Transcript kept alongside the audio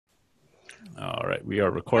All right, we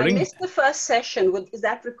are I recording. missed the first session. Is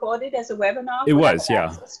that recorded as a webinar? It Would I was, have yeah,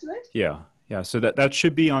 access to it? yeah. So that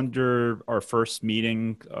should be under our first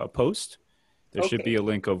meeting post. There should be Okay, a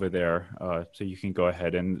link over there, so you can go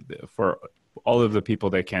ahead and for all of the people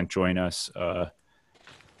that can't join us,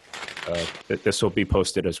 this will be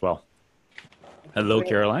posted as well. Hello, great.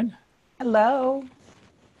 Caroline. Hello.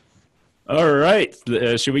 All right,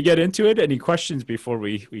 should we get into it? Any questions before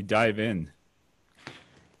we dive in?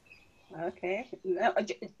 Okay. Now,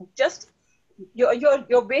 just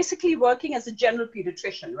you're basically working as a general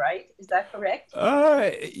pediatrician, right? Is that correct?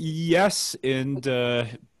 Yes, and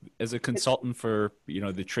as a It's consultant for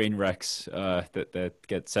the train wrecks that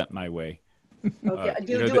get sent my way. okay.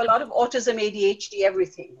 Do You you know do that a lot of autism, ADHD,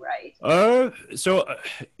 everything, right?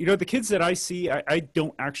 the kids that I see, I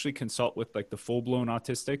don't actually consult with like the full-blown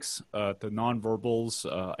autistics. The nonverbals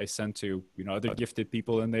I send to other gifted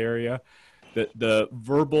people in the area. The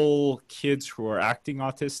verbal kids who are acting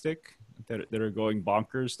autistic that are going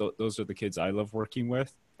bonkers, those are the kids I love working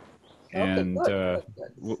with. Okay, And good,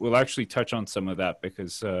 good, good. we'll actually touch on some of that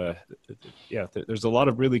because there's a lot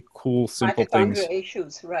of really cool, simple Mitochondria things.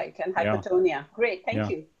 issues, right? And Yeah, hypertonia. Great, thank yeah.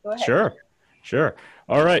 you. Go ahead. Sure, sure.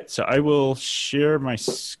 All right, so I will share my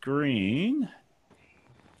screen.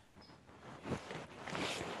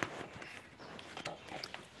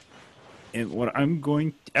 And what I'm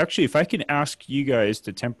going actually, if I can ask you guys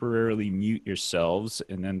to temporarily mute yourselves,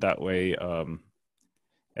 and then that way,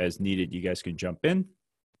 as needed, you guys can jump in.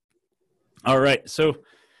 All right, so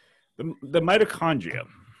the mitochondria.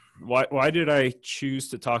 Why did I choose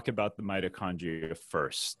to talk about the mitochondria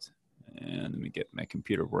first? And let me get my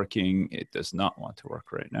computer working. It does not want to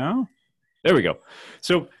work right now. There we go.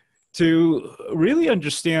 So to really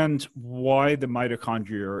understand why the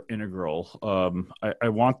mitochondria are integral, I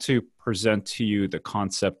want to present to you the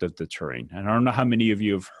concept of the terrain. And I don't know how many of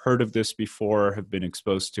you have heard of this before, have been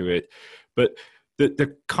exposed to it, but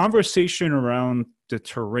the conversation around the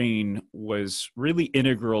terrain was really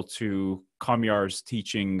integral to Kamyar's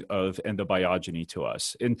teaching of endobiogeny to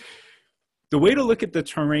us. And the way to look at the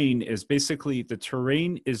terrain is basically the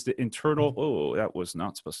terrain is the internal, oh, that was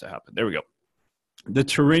not supposed to happen. There we go. The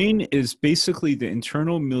terrain is basically the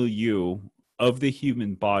internal milieu of the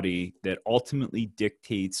human body that ultimately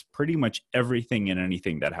dictates pretty much everything and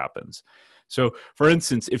anything that happens. So, for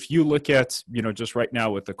instance, if you look at, just right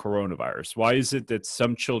now with the coronavirus, why is it that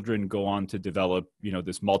some children go on to develop,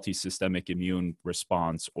 this multisystemic immune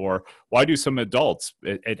response? Or why do some adults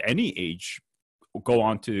at any age go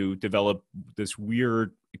on to develop this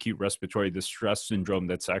weird acute respiratory distress syndrome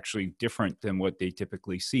that's actually different than what they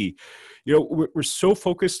typically see? We're so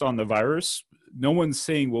focused on the virus. No one's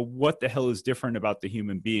saying, well, what the hell is different about the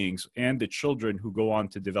human beings and the children who go on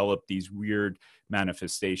to develop these weird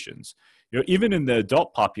manifestations? Even in the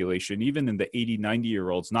adult population, even in the 80,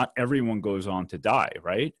 90-year-olds, not everyone goes on to die,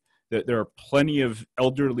 right? There are plenty of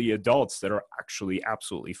elderly adults that are actually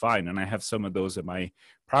absolutely fine. And I have some of those in my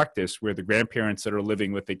practice where the grandparents that are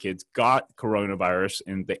living with the kids got coronavirus,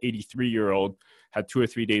 and the 83-year-old had 2 or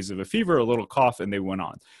 3 days of a fever, a little cough, and they went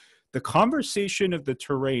on. The conversation of the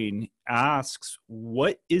terrain asks,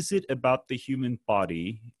 what is it about the human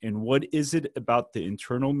body and what is it about the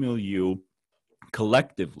internal milieu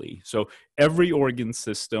collectively? So every organ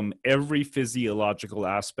system, every physiological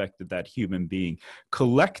aspect of that human being,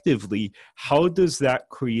 collectively, how does that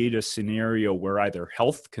create a scenario where either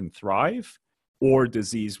health can thrive or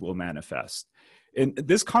disease will manifest? And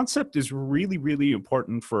this concept is really, really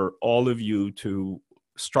important for all of you to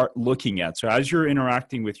start looking at. So as you're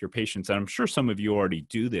interacting with your patients, and I'm sure some of you already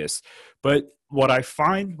do this, but what I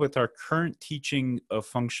find with our current teaching of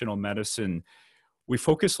functional medicine, we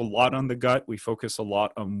focus a lot on the gut. We focus a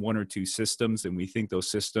lot on 1 or 2 systems, and we think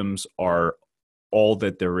those systems are all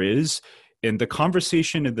that there is. And the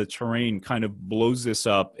conversation in the terrain kind of blows this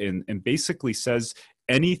up and basically says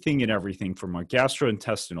anything and everything from our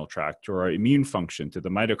gastrointestinal tract to our immune function to the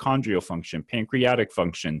mitochondrial function, pancreatic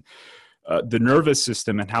function, the nervous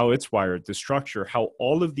system and how it's wired, the structure, how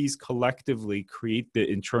all of these collectively create the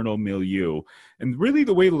internal milieu. And really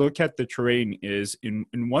the way to look at the terrain is in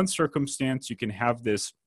one circumstance, you can have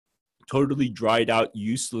this totally dried out,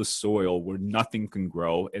 useless soil where nothing can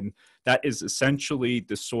grow. And that is essentially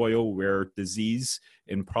the soil where disease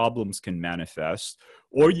and problems can manifest.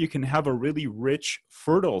 Or you can have a really rich,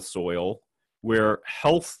 fertile soil where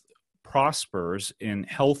health prospers and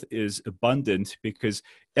health is abundant because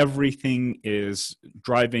everything is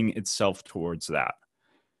driving itself towards that.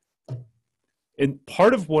 And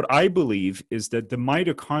part of what I believe is that the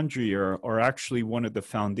mitochondria are actually one of the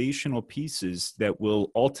foundational pieces that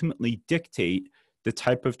will ultimately dictate the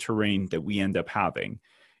type of terrain that we end up having.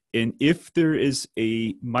 And if there is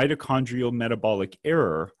a mitochondrial metabolic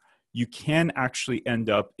error, you can actually end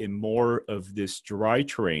up in more of this dry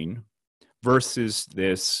terrain versus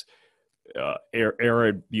this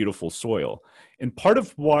arid, beautiful soil. And part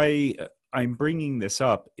of why I'm bringing this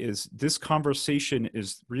up is this conversation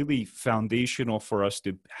is really foundational for us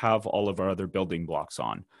to have all of our other building blocks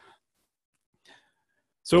on.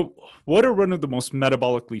 So what are one of the most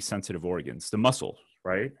metabolically sensitive organs? The muscles,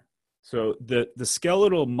 right? So the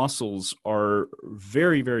skeletal muscles are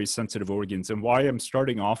very, very sensitive organs. And why I'm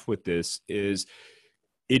starting off with this is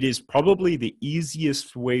it is probably the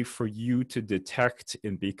easiest way for you to detect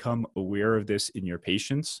and become aware of this in your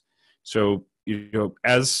patients. So,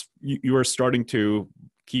 as you are starting to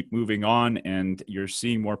keep moving on and you're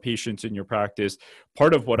seeing more patients in your practice,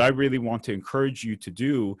 part of what I really want to encourage you to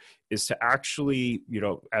do is to actually,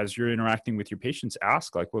 as you're interacting with your patients,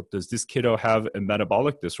 ask like, well, does this kiddo have a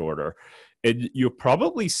metabolic disorder? And you'll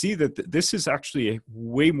probably see that this is actually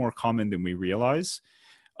way more common than we realize.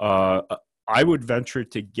 I would venture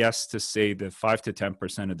to guess to say that 5 to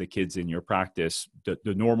 10% of the kids in your practice,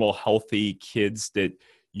 the normal healthy kids that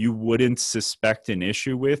you wouldn't suspect an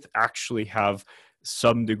issue with, actually have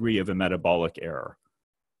some degree of a metabolic error.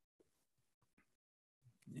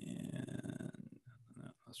 And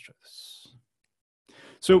let's try this.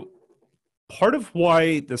 So part of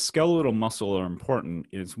why the skeletal muscle are important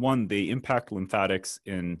is, one, they impact lymphatics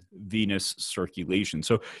in venous circulation.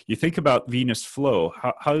 So you think about venous flow.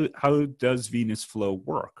 How does venous flow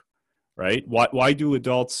work, right? Why do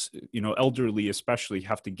adults, elderly especially,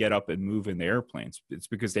 have to get up and move in the airplanes? It's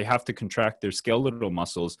because they have to contract their skeletal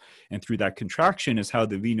muscles, and through that contraction is how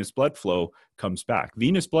the venous blood flow comes back.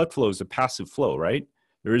 Venous blood flow is a passive flow, right?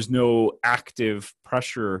 There is no active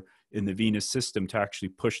pressure in the venous system to actually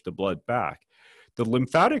push the blood back. The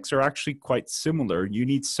lymphatics are actually quite similar. You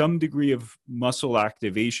need some degree of muscle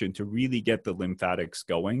activation to really get the lymphatics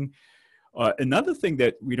going. Another thing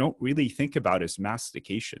that we don't really think about is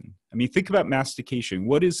mastication. I mean, think about mastication.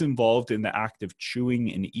 What is involved in the act of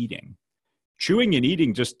chewing and eating? Chewing and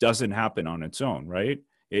eating just doesn't happen on its own, right?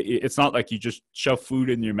 It's not like you just shove food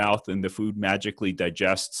in your mouth and the food magically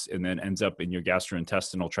digests and then ends up in your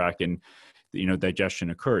gastrointestinal tract and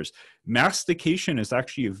digestion occurs. Mastication is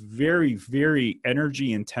actually a very, very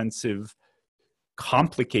energy intensive,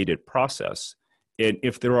 complicated process. And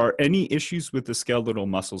if there are any issues with the skeletal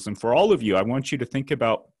muscles, and for all of you, I want you to think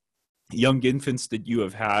about young infants that you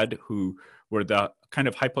have had who were the kind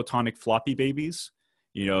of hypotonic floppy babies,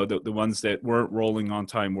 the ones that weren't rolling on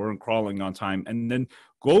time, weren't crawling on time, and then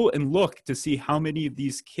go and look to see how many of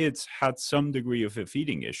these kids had some degree of a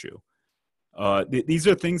feeding issue. These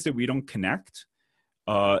are things that we don't connect.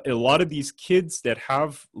 A lot of these kids that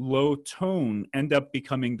have low tone end up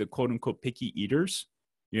becoming the quote unquote picky eaters.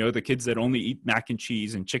 The kids that only eat mac and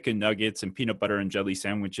cheese and chicken nuggets and peanut butter and jelly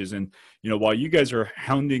sandwiches. And, while you guys are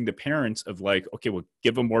hounding the parents of like, okay, well,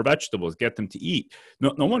 give them more vegetables, get them to eat.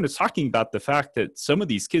 No one is talking about the fact that some of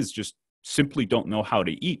these kids just simply don't know how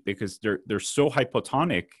to eat because they're so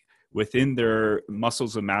hypotonic within their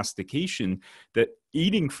muscles of mastication that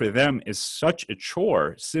eating for them is such a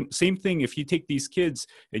chore. Same thing if you take these kids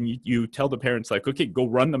and you tell the parents like, okay, go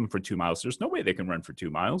run them for 2 miles. There's no way they can run for 2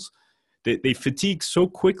 miles. They fatigue so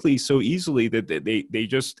quickly, so easily that they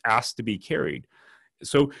just ask to be carried.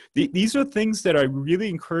 So these are things that I really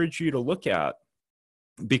encourage you to look at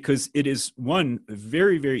because it is, one,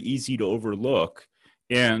 very, very easy to overlook.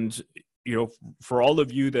 And, for all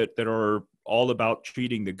of you that are all about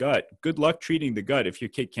treating the gut, good luck treating the gut if your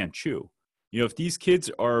kid can't chew. If these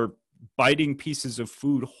kids are biting pieces of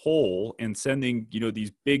food whole and sending,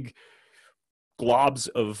 these big globs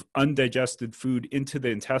of undigested food into the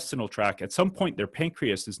intestinal tract, at some point their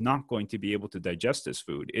pancreas is not going to be able to digest this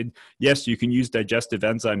food. And yes, you can use digestive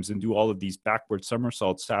enzymes and do all of these backward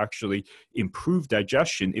somersaults to actually improve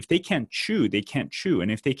digestion. If they can't chew, they can't chew.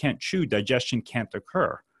 And if they can't chew, digestion can't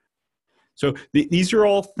occur. So these are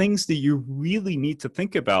all things that you really need to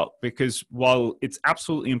think about, because while it's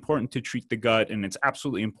absolutely important to treat the gut and it's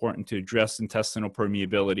absolutely important to address intestinal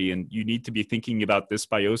permeability and you need to be thinking about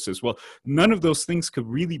dysbiosis, well, none of those things could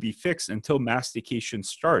really be fixed until mastication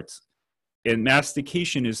starts. And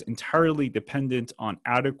mastication is entirely dependent on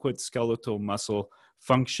adequate skeletal muscle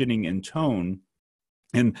functioning and tone.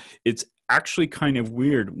 And it's actually kind of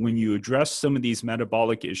weird when you address some of these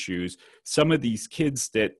metabolic issues. Some of these kids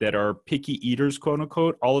that are picky eaters, quote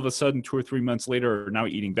unquote, all of a sudden 2 or 3 months later are now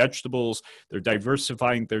eating vegetables. They're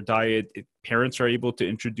diversifying their diet. Parents are able to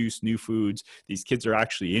introduce new foods. These kids are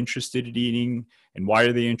actually interested in eating. And why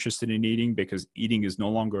are they interested in eating? Because eating is no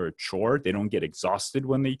longer a chore. They don't get exhausted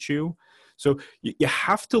when they chew. So you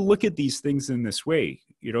have to look at these things in this way.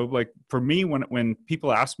 You know, like for me, when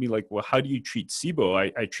people ask me like, well, how do you treat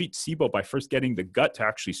SIBO? I treat SIBO by first getting the gut to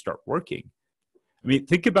actually start working. I mean,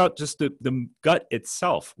 think about just the gut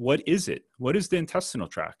itself. What is it? What is the intestinal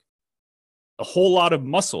tract? A whole lot of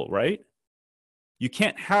muscle, right? You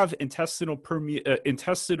can't have intestinal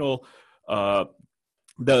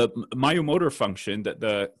the myomotor function, that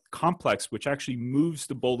the complex which actually moves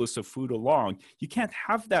the bolus of food along. You can't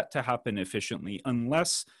have that to happen efficiently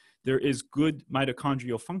unless there is good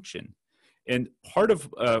mitochondrial function. And part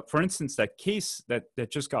of, for instance, that case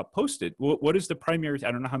that just got posted, what is the primary?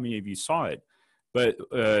 I don't know how many of you saw it, but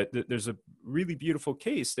there's a really beautiful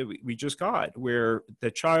case that we just got where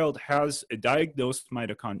the child has a diagnosed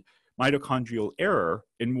mitochondrial error,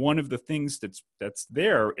 and one of the things that's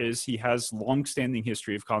there is he has long-standing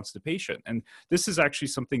history of constipation. And this is actually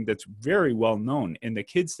something that's very well known in the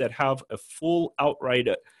kids that have a full outright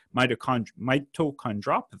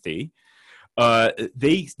mitochondropathy.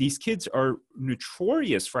 These kids are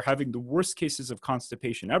notorious for having the worst cases of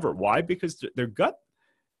constipation ever. Why? Because their gut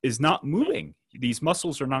is not moving. These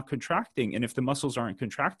muscles are not contracting. And if the muscles aren't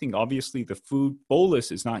contracting, obviously the food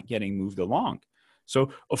bolus is not getting moved along.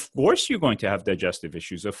 So of course you're going to have digestive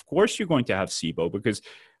issues. Of course you're going to have SIBO, because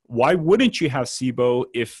why wouldn't you have SIBO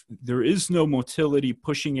if there is no motility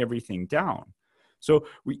pushing everything down? So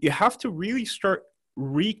you have to really start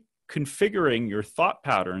reconfiguring your thought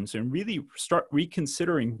patterns and really start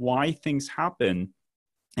reconsidering why things happen.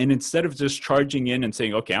 And instead of just charging in and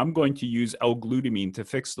saying, okay, I'm going to use L-glutamine to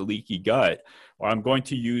fix the leaky gut, or I'm going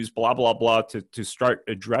to use blah, blah, blah to start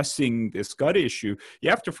addressing this gut issue, you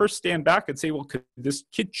have to first stand back and say, well, could this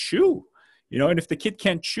kid chew? You know, and if the kid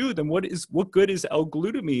can't chew, then what good is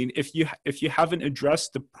L-glutamine if you haven't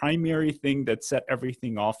addressed the primary thing that set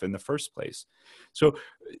everything off in the first place? So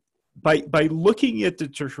by looking at the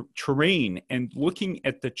terrain and looking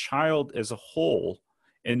at the child as a whole,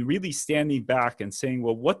 and really standing back and saying,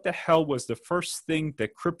 well, what the hell was the first thing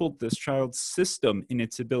that crippled this child's system in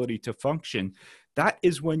its ability to function? That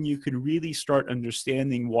is when you can really start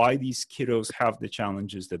understanding why these kiddos have the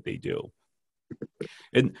challenges that they do.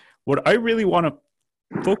 And what I really want to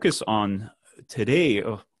focus on today,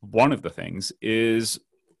 one of the things, is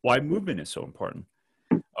why movement is so important.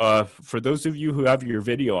 For those of you who have your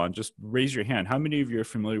video on, just raise your hand. How many of you are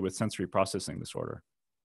familiar with sensory processing disorder?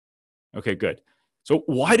 Okay, good. So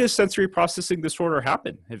why does sensory processing disorder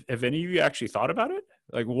happen? Have any of you actually thought about it?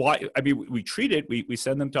 Like why? I mean, we treat it, we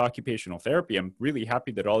send them to occupational therapy. I'm really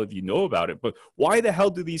happy that all of you know about it, but why the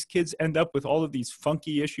hell do these kids end up with all of these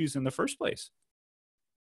funky issues in the first place?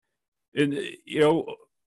 And, you know,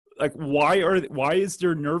 like why is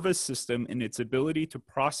their nervous system and its ability to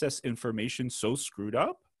process information so screwed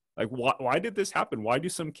up? Like why did this happen? Why do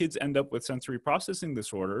some kids end up with sensory processing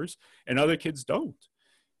disorders and other kids don't?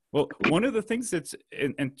 Well, one of the things that's,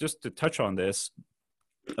 and just to touch on this,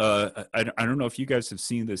 I don't know if you guys have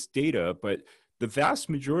seen this data, but the vast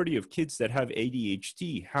majority of kids that have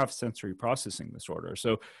ADHD have sensory processing disorder.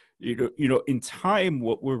 So, you know, in time,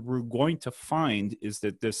 what we're going to find is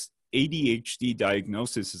that this ADHD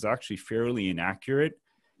diagnosis is actually fairly inaccurate.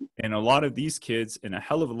 And a lot of these kids, and a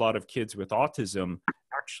hell of a lot of kids with autism,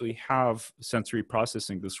 actually have sensory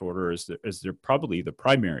processing disorder as they're probably the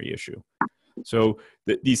primary issue. So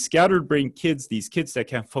these scattered brain kids, these kids that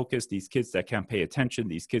can't focus, these kids that can't pay attention,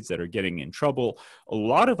 these kids that are getting in trouble, a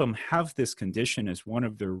lot of them have this condition as one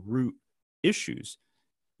of their root issues.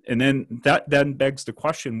 And then that then begs the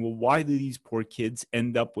question, well, why do these poor kids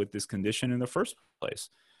end up with this condition in the first place?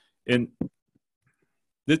 And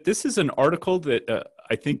this is an article that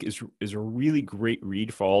I think is a really great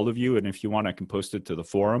read for all of you. And if you want, I can post it to the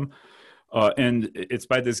forum. And it's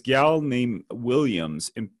by this gal named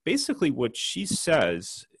Williams. And basically what she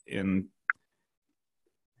says in,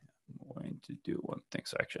 I'm going to do one thing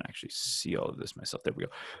so I can actually see all of this myself. There we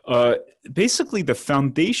go. Basically, the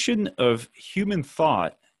foundation of human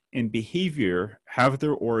thought and behavior have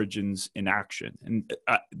their origins in action. And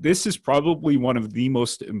this is probably one of the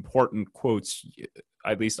most important quotes,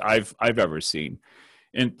 at least I've ever seen.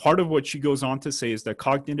 And part of what she goes on to say is that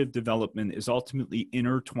cognitive development is ultimately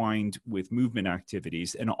intertwined with movement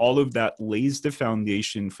activities, and all of that lays the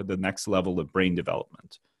foundation for the next level of brain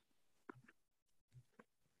development.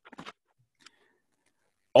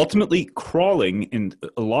 Ultimately, crawling and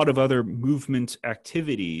a lot of other movement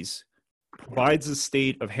activities provides a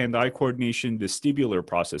state of hand-eye coordination, vestibular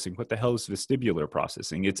processing. What the hell is vestibular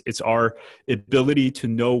processing? It's our ability to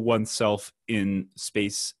know oneself in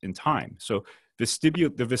space and time. So the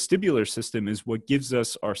vestibular system is what gives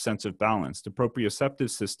us our sense of balance. The proprioceptive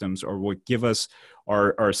systems are what give us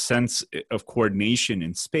our sense of coordination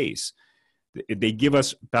in space. They give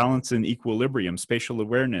us balance and equilibrium, spatial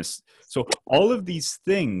awareness. So all of these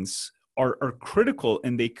things are critical,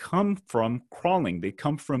 and they come from crawling. They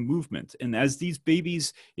come from movement. And as these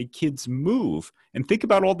babies and kids move, and think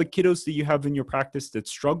about all the kiddos that you have in your practice that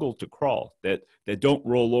struggle to crawl, that don't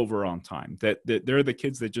roll over on time, that they're the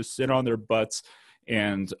kids that just sit on their butts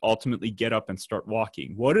and ultimately get up and start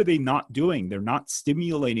walking. What are they not doing? They're not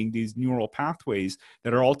stimulating these neural pathways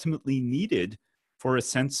that are ultimately needed for a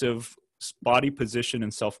sense of body position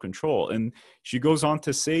and self-control. And she goes on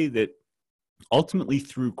to say that ultimately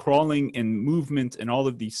through crawling and movement and all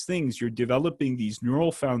of these things, you're developing these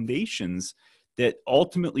neural foundations that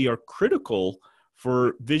ultimately are critical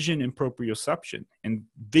for vision and proprioception. And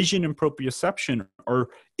vision and proprioception are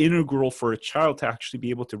integral for a child to actually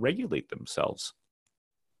be able to regulate themselves.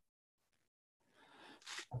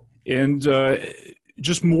 And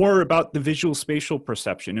just more about the visual spatial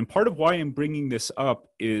perception. And part of why I'm bringing this up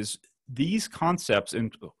is these concepts,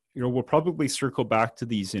 and we'll probably circle back to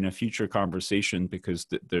these in a future conversation because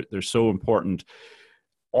they're so important.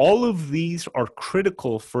 All of these are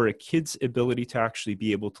critical for a kid's ability to actually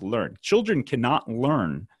be able to learn. Children cannot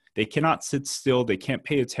learn. They cannot sit still. They can't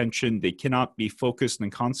pay attention. They cannot be focused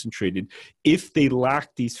and concentrated if they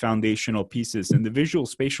lack these foundational pieces. And the visual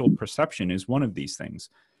spatial perception is one of these things.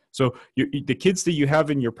 So the kids that you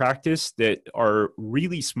have in your practice that are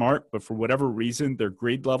really smart, but for whatever reason, their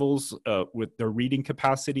grade levels with their reading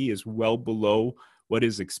capacity is well below what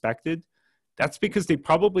is expected, that's because they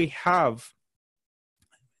probably have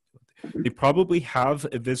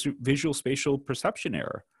a visual spatial perception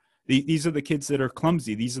error. These are the kids that are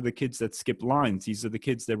clumsy. These are the kids that skip lines. These are the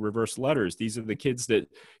kids that reverse letters. These are the kids that,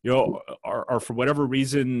 are for whatever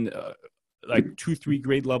reason, like 2-3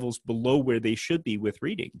 grade levels below where they should be with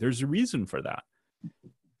reading. There's a reason for that.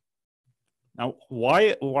 Now,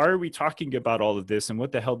 why are we talking about all of this, and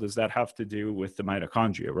what the hell does that have to do with the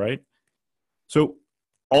mitochondria, right? So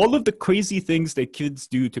all of the crazy things that kids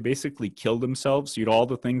do to basically kill themselves, all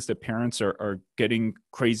the things that parents are getting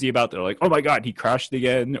crazy about, they're like, oh my God, he crashed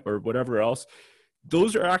again, or whatever else.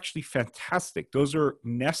 Those are actually fantastic. Those are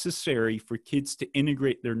necessary for kids to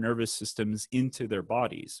integrate their nervous systems into their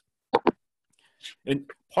bodies. And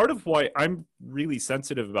part of why I'm really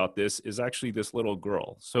sensitive about this is actually this little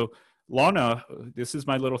girl. So Lana, this is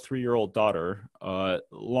my little 3-year-old daughter.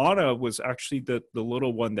 Lana was actually the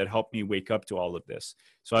little one that helped me wake up to all of this.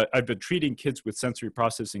 So I've been treating kids with sensory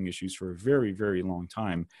processing issues for a very, very long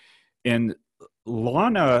time. And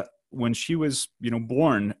Lana, when she was,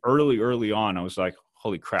 born early on, I was like,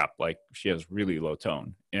 holy crap, like she has really low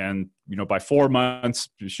tone. And, by 4 months,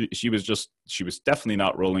 she was definitely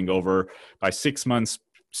not rolling over. By 6 months,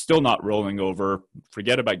 still not rolling over.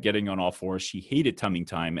 Forget about getting on all fours. She hated tummy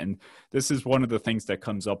time. And this is one of the things that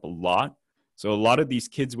comes up a lot. So a lot of these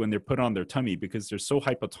kids, when they're put on their tummy, because they're so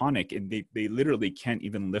hypotonic and they literally can't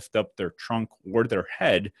even lift up their trunk or their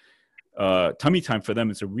head, tummy time for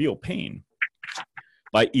them is a real pain.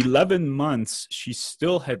 By 11 months, she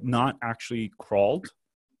still had not actually crawled.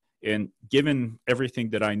 And given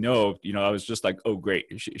everything that I know, I was just like, oh, great.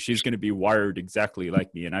 She's going to be wired exactly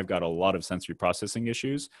like me. And I've got a lot of sensory processing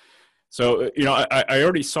issues. So, I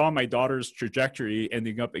already saw my daughter's trajectory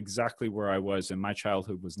ending up exactly where I was, and my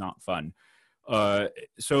childhood was not fun.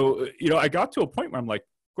 So, I got to a point where I'm like,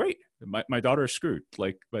 great, my daughter's screwed.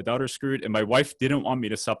 Like, my daughter's screwed, and my wife didn't want me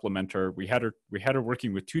to supplement her. We had her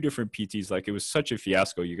working with 2 different PTs. Like, it was such a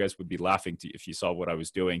fiasco. You guys would be laughing if you saw what I was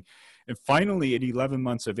doing. And finally, at 11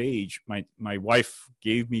 months of age, my wife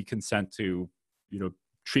gave me consent to,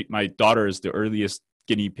 treat my daughter as the earliest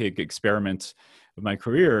guinea pig experiment of my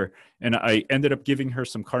career. And I ended up giving her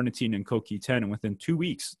some carnitine and CoQ10. And within 2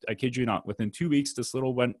 weeks, I kid you not, within 2 weeks, this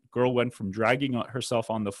little girl went from dragging herself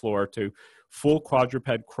on the floor to full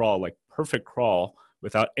quadruped crawl, like perfect crawl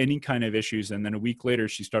without any kind of issues. And then a week later,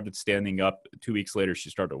 she started standing up. 2 weeks later, she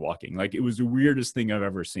started walking. Like, it was the weirdest thing I've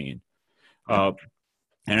ever seen.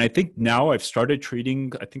 And I think now I've started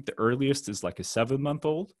treating, I think the earliest is like a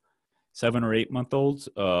 7-month-old. 7 or 8 month olds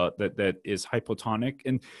that is hypotonic.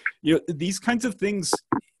 And these kinds of things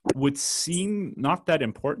would seem not that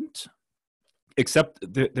important, except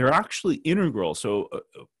they're actually integral. So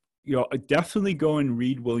definitely go and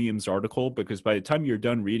read William's article, because by the time you're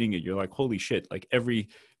done reading it, you're like, holy shit, like every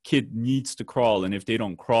kid needs to crawl, and if they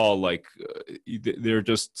don't crawl, like they're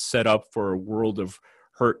just set up for a world of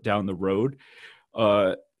hurt down the road.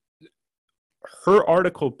 Her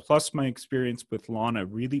article plus my experience with Lana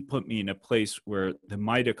really put me in a place where the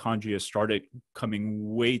mitochondria started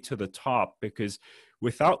coming way to the top, because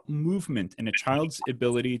without movement and a child's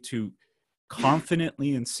ability to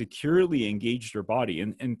confidently and securely engage their body.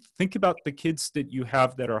 And think about the kids that you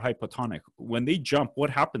have that are hypotonic. When they jump, what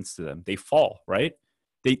happens to them? They fall, right?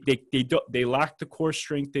 They lack the core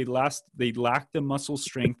strength. They lack the muscle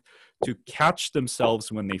strength to catch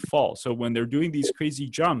themselves when they fall. So when they're doing these crazy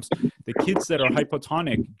jumps, the kids that are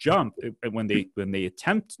hypotonic jump when they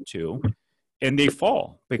attempt to, and they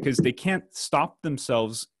fall because they can't stop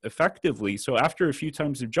themselves effectively. So after a few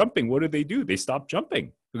times of jumping, what do? They stop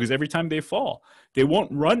jumping because every time they fall, they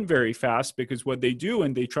won't run very fast, because what they do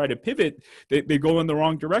and they try to pivot, they go in the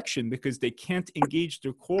wrong direction because they can't engage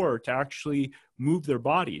their core to actually move their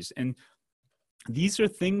bodies. And these are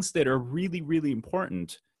things that are really, really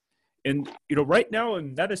important. And, right now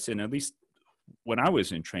in medicine, at least when I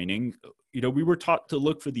was in training, we were taught to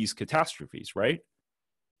look for these catastrophes, right?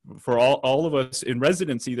 For all of us in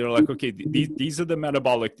residency, they're like, okay, these are the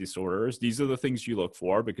metabolic disorders. These are the things you look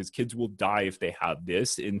for, because kids will die if they have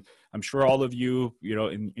this. And I'm sure all of you,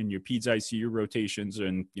 in your peds ICU rotations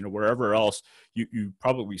and, wherever else, you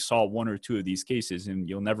probably saw one or two of these cases, and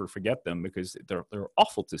you'll never forget them because they're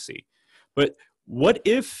awful to see. But what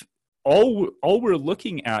if all we're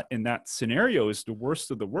looking at in that scenario is the worst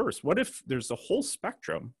of the worst? What if there's a whole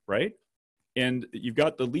spectrum, right? And you've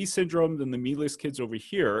got the Lee syndrome and the me-less kids over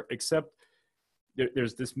here, except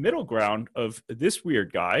there's this middle ground of this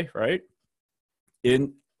weird guy, right?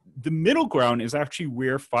 And the middle ground is actually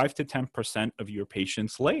where 5 to 10% of your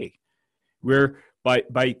patients lay, where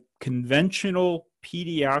by conventional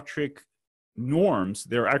pediatric norms,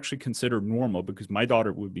 they're actually considered normal, because my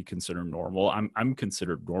daughter would be considered normal. I'm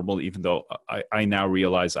considered normal, even though I now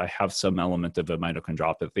realize I have some element of a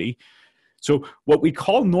mitochondriopathy. So what we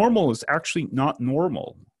call normal is actually not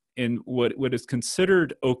normal. And what is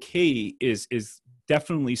considered okay is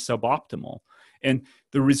definitely suboptimal. And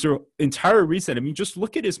the entire reason, just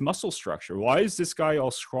look at his muscle structure. Why is this guy all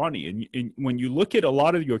scrawny? And when you look at a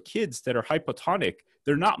lot of your kids that are hypotonic,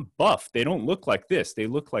 they're not buff. They don't look like this. They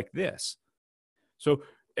look like this. So,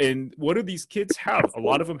 and what do these kids have? A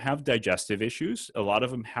lot of them have digestive issues. A lot of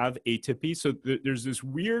them have atopy. So there's this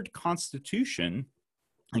weird constitution.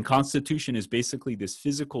 And constitution is basically this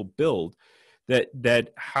physical build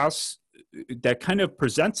that kind of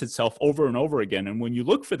presents itself over and over again. And when you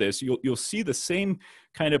look for this, you'll see the same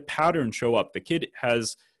kind of pattern show up. The kid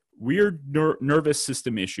has weird nervous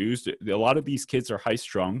system issues. A lot of these kids are high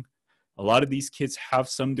strung. A lot of these kids have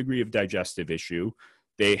some degree of digestive issue.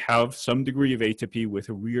 They have some degree of atopy with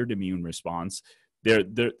a weird immune response. They're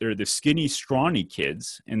the skinny, scrawny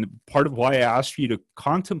kids. And part of why I asked you to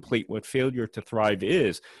contemplate what failure to thrive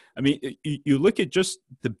is, you look at just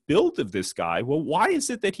the build of this guy. Well, why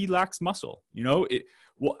is it that he lacks muscle? Why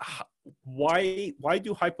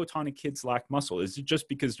do hypotonic kids lack muscle? Is it just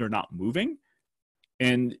because they're not moving?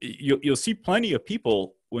 And you'll see plenty of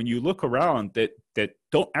people when you look around that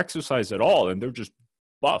don't exercise at all, and they're just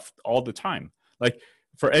buffed all the time. Like,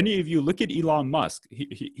 for any of you, look at Elon Musk.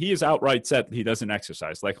 He is outright said he doesn't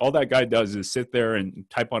exercise. Like, all that guy does is sit there and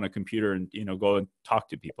type on a computer and, go and talk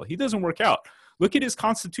to people. He doesn't work out. Look at his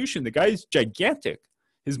constitution. The guy is gigantic.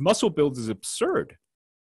 His muscle build is absurd.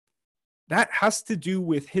 That has to do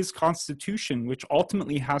with his constitution, which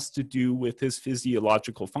ultimately has to do with his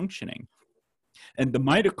physiological functioning. And the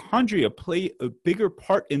mitochondria play a bigger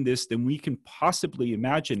part in this than we can possibly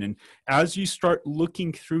imagine. And as you start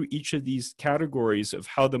looking through each of these categories of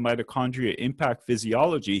how the mitochondria impact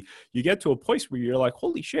physiology, you get to a place where you're like,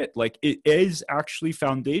 holy shit, like, it is actually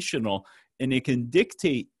foundational, and it can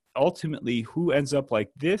dictate ultimately who ends up like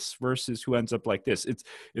this versus who ends up like this.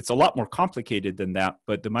 It's a lot more complicated than that,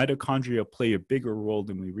 but the mitochondria play a bigger role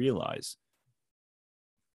than we realize.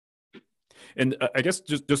 And I guess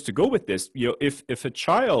just to go with this, if a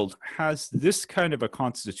child has this kind of a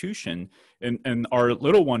constitution, and our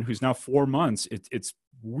little one who's now 4 months, it's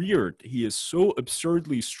weird. He is so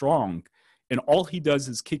absurdly strong, and all he does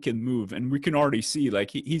is kick and move. And we can already see, like,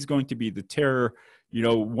 he's going to be the terror,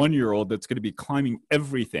 1-year-old that's going to be climbing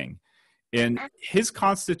everything. And his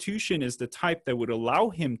constitution is the type that would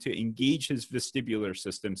allow him to engage his vestibular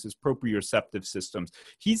systems, his proprioceptive systems.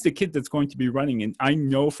 He's the kid that's going to be running. And I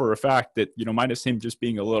know for a fact that, minus him just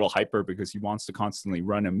being a little hyper because he wants to constantly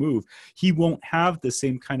run and move, he won't have the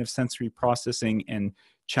same kind of sensory processing and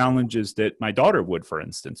challenges that my daughter would, for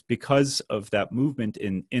instance, because of that movement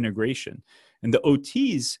and integration. And the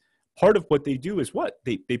OTs, part of what they do is what?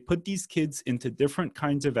 They put these kids into different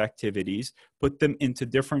kinds of activities, put them into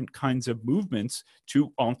different kinds of movements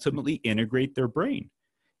to ultimately integrate their brain.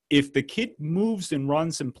 If the kid moves and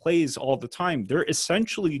runs and plays all the time, they're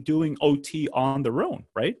essentially doing OT on their own,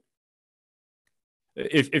 right?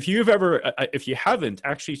 If you've ever, if you haven't,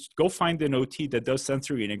 actually go find an OT that does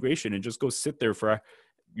sensory integration and just go sit there for,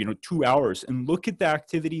 2 hours and look at the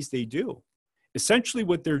activities they do. Essentially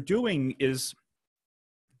what they're doing is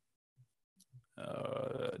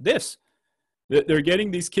this. They're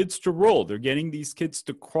getting these kids to roll. They're getting these kids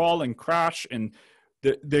to crawl and crash. And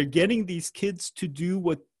they're getting these kids to do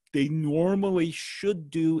what they normally should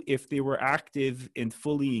do if they were active and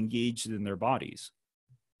fully engaged in their bodies.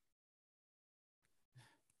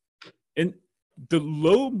 And the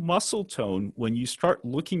low muscle tone, when you start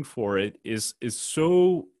looking for it, is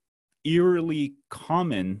so eerily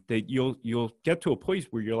common that you'll get to a place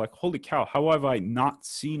where you're like, holy cow, how have I not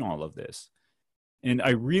seen all of this? And I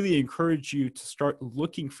really encourage you to start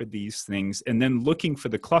looking for these things and then looking for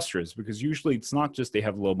the clusters, because usually it's not just they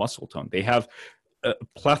have low muscle tone. They have a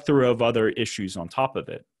plethora of other issues on top of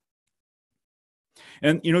it.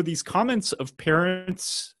 And, these comments of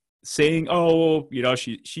parents saying, oh,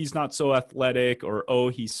 she's not so athletic, or, oh,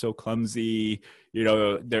 he's so clumsy,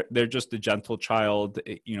 they're just a gentle child.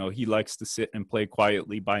 He likes to sit and play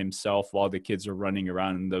quietly by himself while the kids are running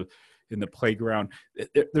around in the playground.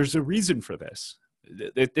 There's a reason for this.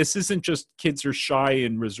 This isn't just kids are shy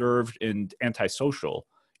and reserved and antisocial.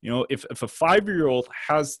 If a 5-year-old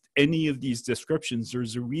has any of these descriptions,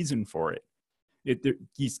 there's a reason for it.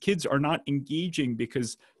 These kids are not engaging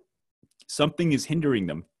because something is hindering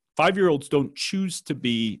them. 5-year-olds don't choose to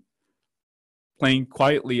be playing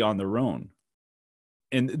quietly on their own.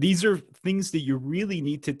 And these are things that you really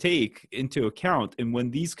need to take into account. And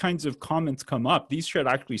when these kinds of comments come up, these should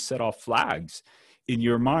actually set off flags in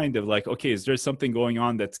your mind of like, okay, is there something going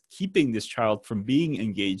on that's keeping this child from being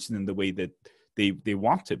engaged in the way that they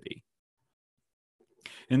want to be?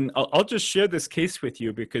 And I'll just share this case with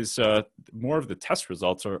you because more of the test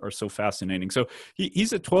results are so fascinating. So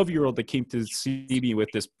he's a 12-year-old that came to see me with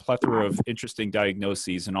this plethora of interesting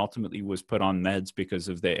diagnoses and ultimately was put on meds because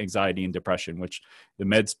of the anxiety and depression, which the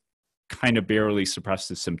meds kind of barely suppress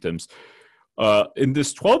the symptoms. In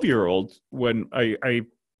this 12-year-old, when I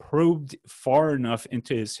probed far enough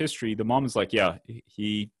into his history, the mom is like, yeah,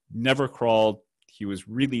 he never crawled. He was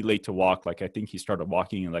really late to walk. Like, I think he started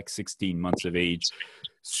walking at like 16 months of age.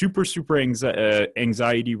 Super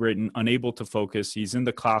anxiety ridden, unable to focus. He's in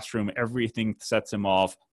the classroom. Everything sets him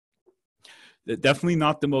off. Definitely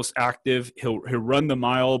not the most active. He'll run the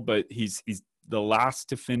mile, but he's the last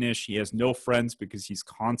to finish. He has no friends because he's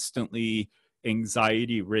constantly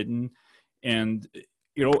anxiety ridden. And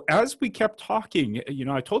as we kept talking,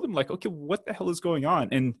 I told him like, okay, what the hell is going on?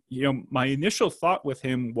 And, my initial thought with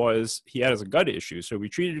him was he has a gut issue. So we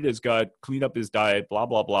treated his gut, cleaned up his diet, blah,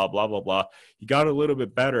 blah, blah, blah, blah, blah. He got a little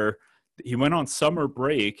bit better. He went on summer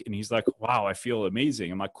break and he's like, wow, I feel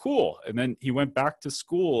amazing. I'm like, cool. And then he went back to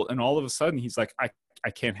school and all of a sudden he's like,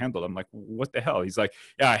 I can't handle it. I'm like, what the hell? He's like,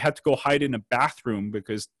 yeah, I had to go hide in a bathroom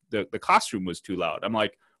because the classroom was too loud. I'm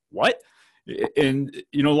like, what? And,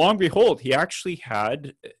 lo and behold, he actually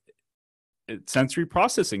had a sensory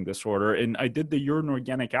processing disorder. And I did the urine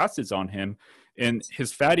organic acids on him, and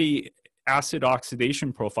his fatty acid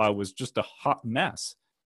oxidation profile was just a hot mess.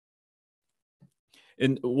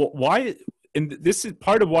 And why? And this is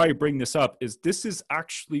part of why I bring this up, is this is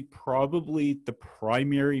actually probably the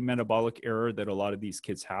primary metabolic error that a lot of these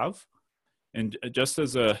kids have. And just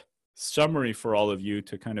as a summary for all of you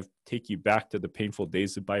to kind of take you back to the painful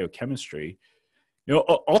days of biochemistry,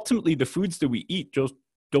 ultimately the foods that we eat just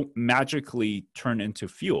don't magically turn into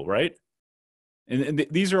fuel, right? And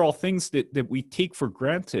these are all things that we take for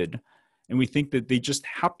granted, and we think that they just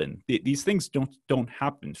happen. These things don't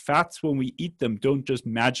happen. Fats, when we eat them, don't just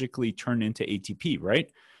magically turn into ATP,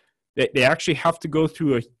 right? They actually have to go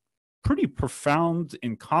through a pretty profound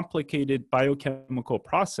and complicated biochemical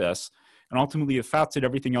process. And ultimately, the fats and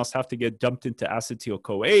everything else have to get dumped into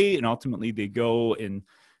acetyl-CoA, and ultimately they go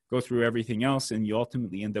through everything else, and you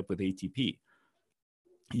ultimately end up with ATP.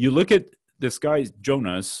 You look at this guy,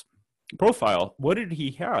 Jonah's profile. What did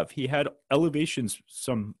he have? He had elevations,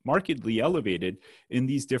 some markedly elevated in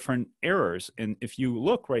these different errors. And if you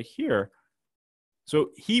look right here,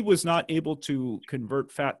 so he was not able to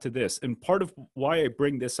convert fat to this. And part of why I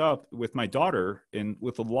bring this up with my daughter and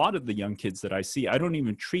with a lot of the young kids that I see, I don't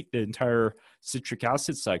even treat the entire citric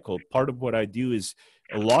acid cycle. Part of what I do is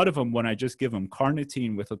a lot of them, when I just give them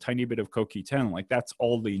carnitine with a tiny bit of CoQ10, like that's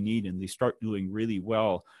all they need, and they start doing really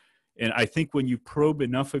well. And I think when you probe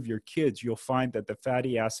enough of your kids, you'll find that the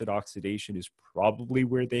fatty acid oxidation is probably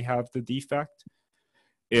where they have the defect.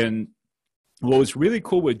 And what was really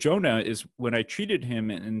cool with Jonah is when I treated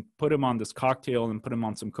him and put him on this cocktail and put him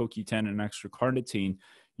on some CoQ10 and extra carnitine,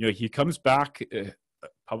 he comes back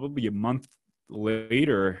probably a month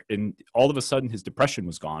later, and all of a sudden his depression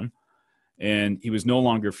was gone and he was no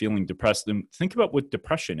longer feeling depressed. And think about what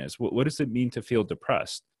depression is. What does it mean to feel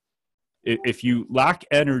depressed? If you lack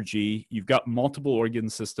energy, you've got multiple organ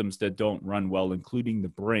systems that don't run well, including the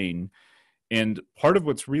brain. And part of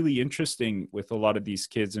what's really interesting with a lot of these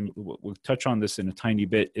kids, and we'll touch on this in a tiny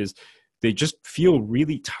bit, is they just feel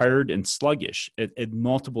really tired and sluggish at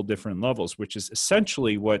multiple different levels, which is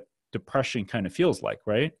essentially what depression kind of feels like,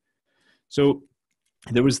 right? So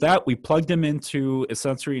there was that. We plugged him into a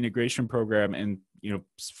sensory integration program, and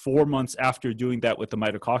 4 months after doing that with the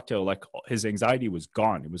Mito cocktail, like his anxiety was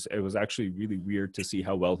gone. It was actually really weird to see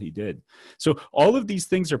how well he did. So all of these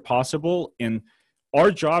things are possible, and our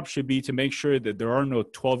job should be to make sure that there are no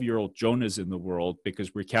 12-year-old Jonahs in the world,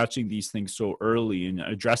 because we're catching these things so early and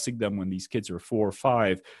addressing them when these kids are 4 or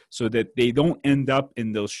 5, so that they don't end up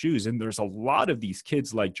in those shoes. And there's a lot of these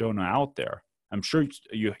kids like Jonah out there. I'm sure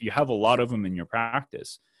you have a lot of them in your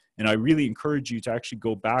practice. And I really encourage you to actually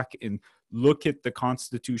go back and look at the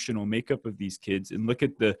constitutional makeup of these kids and look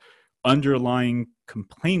at the underlying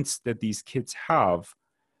complaints that these kids have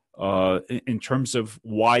in terms of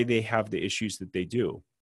why they have the issues that they do.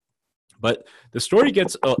 But the story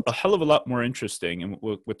gets a hell of a lot more interesting, and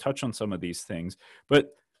we'll touch on some of these things.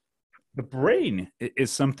 But the brain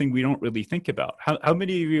is something we don't really think about. How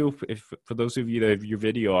many of you, for those of you that have your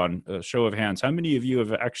video on, show of hands, how many of you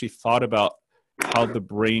have actually thought about how the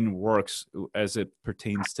brain works as it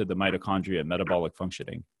pertains to the mitochondria and metabolic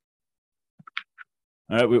functioning?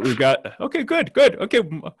 All right, we've got, okay, good. Okay,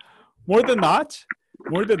 more than not.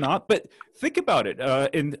 But think about it.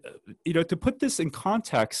 And, to put this in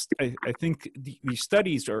context, I think these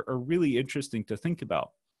studies are really interesting to think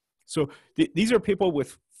about. So these are people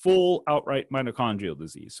with full outright mitochondrial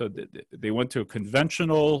disease. So they went to a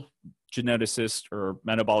conventional geneticist or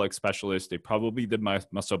metabolic specialist. They probably did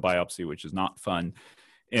muscle biopsy, which is not fun,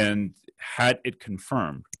 and had it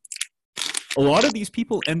confirmed. A lot of these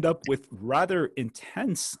people end up with rather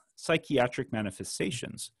intense psychiatric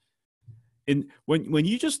manifestations. And when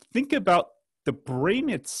you just think about the brain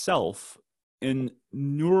itself and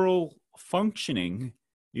neural functioning,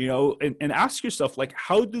 and ask yourself, like,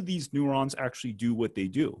 how do these neurons actually do what they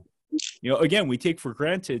do? Again, we take for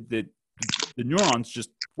granted that the neurons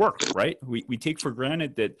just work, right? We take for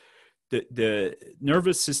granted that the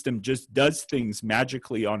nervous system just does things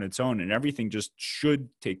magically on its own and everything just should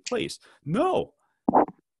take place. No,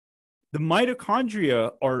 the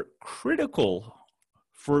mitochondria are critical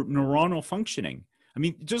for neuronal functioning. I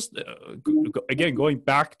mean, just again, going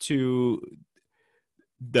back to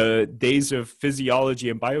the days of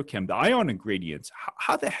physiology and biochem, the ion gradients.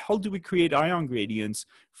 How the hell do we create ion gradients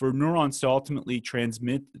for neurons to ultimately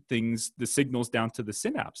transmit the signals down to the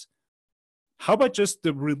synapse? How about just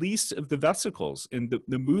the release of the vesicles and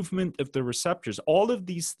the movement of the receptors? All of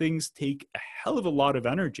these things take a hell of a lot of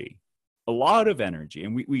energy,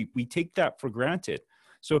 and we take that for granted.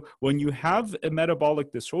 So when you have a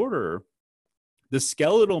metabolic disorder, the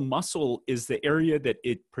skeletal muscle is the area that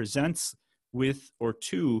it presents with or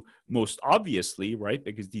to most obviously, right?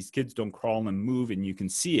 Because these kids don't crawl and move and you can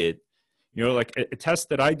see it. Like a test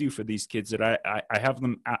that I do for these kids, that I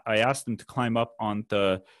ask them to climb up on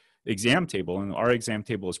the exam table, and our exam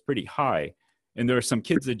table is pretty high. And there are some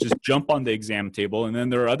kids that just jump on the exam table, and then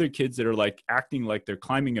there are other kids that are like acting like they're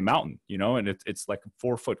climbing a mountain, and it's like a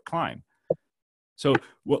 4-foot climb. So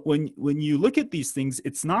when you look at these things,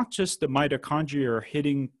 it's not just the mitochondria are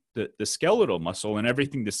hitting the skeletal muscle and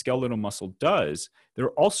everything the skeletal muscle does,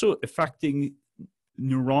 they're also affecting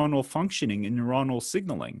neuronal functioning and neuronal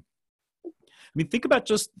signaling. I mean, think about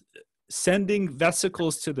just sending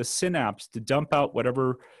vesicles to the synapse to dump out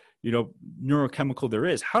whatever, neurochemical there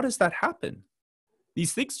is. How does that happen?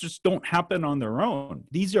 These things just don't happen on their own.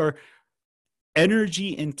 These are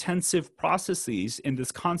energy intensive processes, and this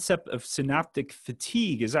concept of synaptic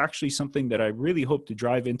fatigue is actually something that I really hope to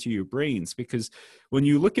drive into your brains, because when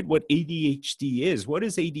you look at what ADHD is, what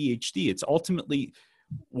is ADHD? It's ultimately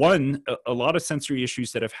a lot of sensory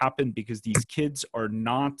issues that have happened because these kids are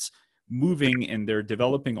not moving and they're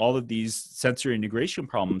developing all of these sensory integration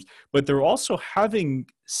problems, but they're also having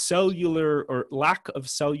cellular or lack of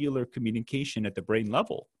cellular communication at the brain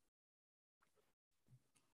level.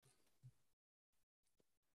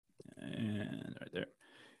 And right there.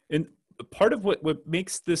 And part of what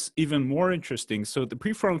makes this even more interesting, so the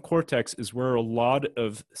prefrontal cortex is where a lot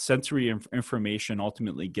of sensory information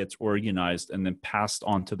ultimately gets organized and then passed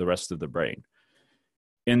on to the rest of the brain.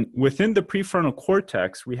 And within the prefrontal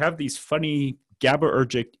cortex, we have these funny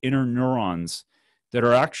GABAergic interneurons that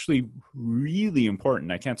are actually really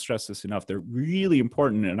important. I can't stress this enough. They're really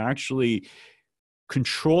important and actually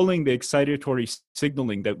controlling the excitatory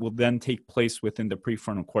signaling that will then take place within the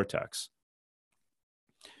prefrontal cortex.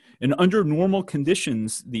 And under normal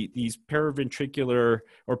conditions, these paraventricular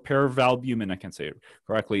or paravalbumin, I can't say it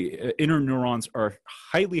correctly, interneurons are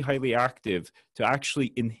highly, highly active to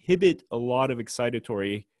actually inhibit a lot of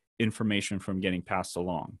excitatory information from getting passed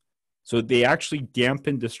along. So they actually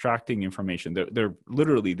dampen distracting information. They're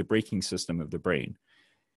literally the braking system of the brain.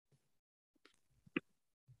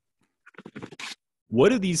 What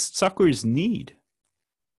do these suckers need?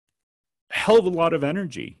 A hell of a lot of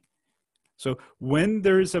energy. So when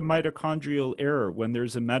there's a mitochondrial error, when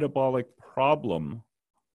there's a metabolic problem,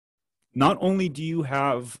 not only do you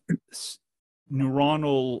have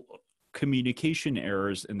neuronal communication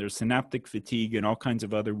errors and there's synaptic fatigue and all kinds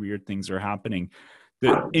of other weird things are happening,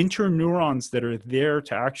 the interneurons that are there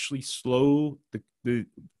to actually slow the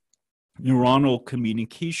neuronal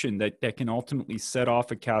communication that can ultimately set off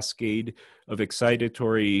a cascade of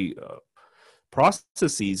excitatory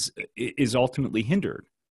processes is ultimately hindered.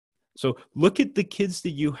 So look at the kids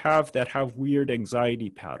that you have that have weird anxiety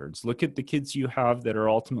patterns. Look at the kids you have that are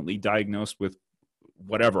ultimately diagnosed with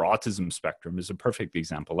whatever, autism spectrum is a perfect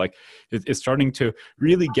example. Like it's starting to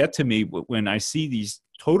really get to me when I see these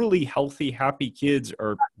totally healthy, happy kids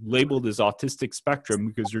are labeled as autistic spectrum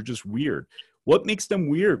because they're just weird. What makes them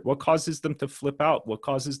weird? What causes them to flip out? What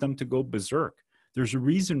causes them to go berserk? There's a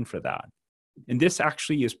reason for that. And this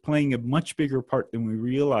actually is playing a much bigger part than we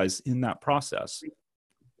realize in that process.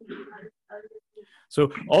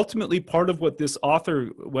 So ultimately, part of what this author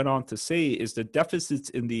went on to say is that deficits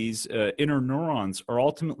in these interneurons are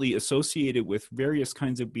ultimately associated with various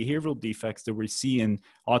kinds of behavioral defects that we see in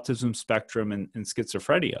autism spectrum and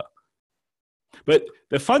schizophrenia. But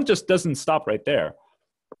the fun just doesn't stop right there.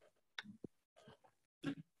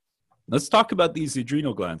 Let's talk about these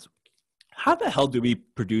adrenal glands. How the hell do we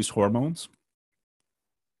produce hormones?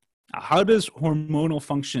 How does hormonal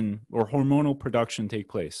function or hormonal production take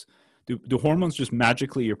place? Do hormones just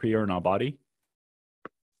magically appear in our body?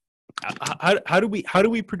 How do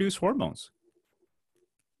we produce hormones?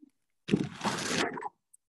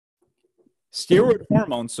 Steroid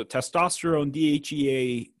hormones, so testosterone,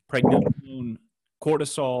 DHEA, pregnenolone,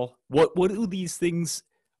 cortisol, what do these things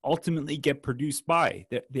ultimately get produced by?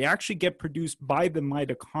 They actually get produced by the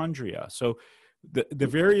mitochondria. So the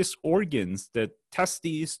various organs, the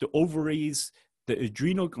testes, the ovaries, the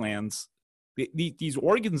adrenal glands, these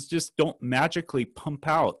organs just don't magically pump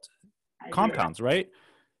out compounds, right?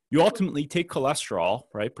 You ultimately take cholesterol,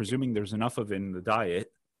 right? Presuming there's enough of it in the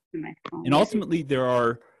diet. And ultimately there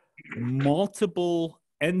are multiple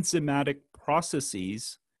enzymatic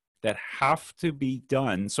processes that have to be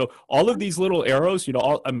done. So all of these little arrows, you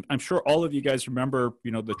know, I'm sure all of you guys remember,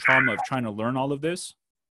 you know, the trauma of trying to learn all of this,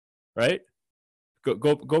 right?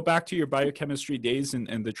 Go back to your biochemistry days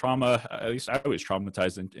and the trauma. At least I was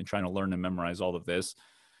traumatized in trying to learn and memorize all of this.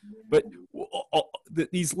 But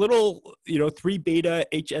these little, you know, 3-beta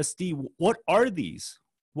HSD, what are these?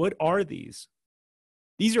 What are these?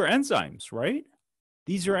 These are enzymes, right?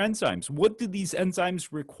 These are enzymes. What do these enzymes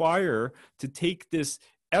require to take this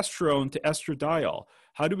estrone to estradiol?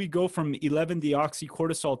 How do we go from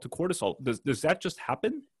 11-deoxycortisol to cortisol? Does that just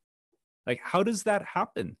happen? Like, how does that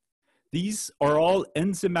happen? These are all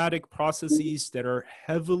enzymatic processes that are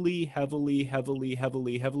heavily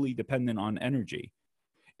dependent on energy.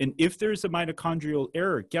 And if there's a mitochondrial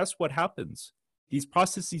error, guess what happens? These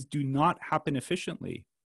processes do not happen efficiently.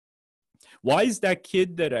 Why is that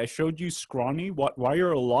kid that I showed you scrawny? Why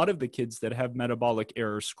are a lot of the kids that have metabolic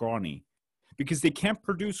error scrawny? Because they can't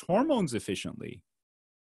produce hormones efficiently.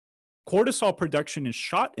 Cortisol production is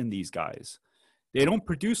shot in these guys. They don't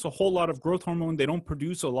produce a whole lot of growth hormone. They don't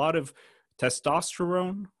produce a lot of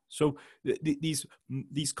testosterone. So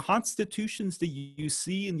these constitutions that you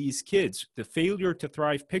see in these kids, the failure to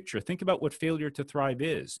thrive picture, think about what failure to thrive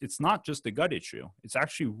is. It's not just a gut issue. It's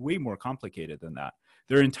actually way more complicated than that.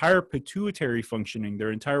 Their entire pituitary functioning,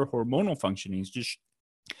 their entire hormonal functioning is just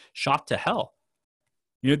shot to hell.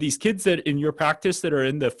 You know, these kids that in your practice that are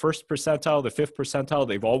in the 1st percentile, the 5th percentile,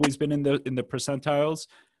 they've always been in the percentiles.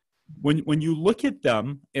 When you look at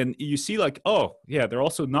them and you see like, oh yeah, they're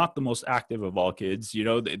also not the most active of all kids, you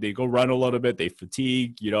know, they go run a little bit, they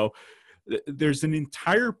fatigue, you know, there's an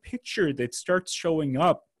entire picture that starts showing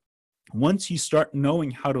up once you start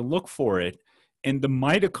knowing how to look for it. And the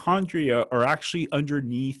mitochondria are actually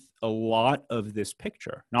underneath a lot of this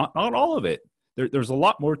picture, not all of it. There's a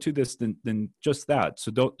lot more to this than just that. So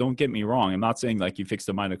don't get me wrong. I'm not saying like you fix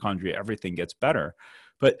the mitochondria, everything gets better,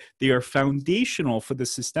 but they are foundational for the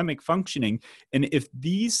systemic functioning. And if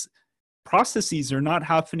these processes are not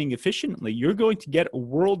happening efficiently, you're going to get a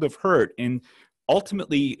world of hurt. And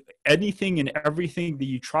ultimately anything and everything that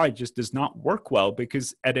you try just does not work well,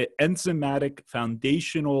 because at an enzymatic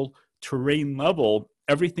foundational terrain level,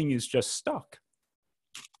 everything is just stuck.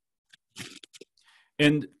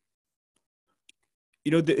 And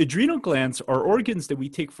the adrenal glands are organs that we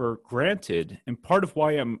take for granted. And part of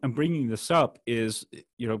why I'm bringing this up is,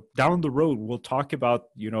 down the road, we'll talk about,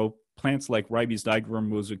 plants like Ribes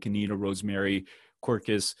nigrum, Rosa canina, rosemary,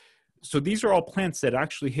 quercus. So these are all plants that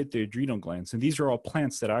actually hit the adrenal glands. And these are all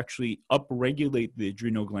plants that actually upregulate the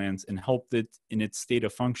adrenal glands and help it in its state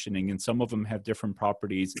of functioning. And some of them have different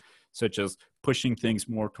properties, such as pushing things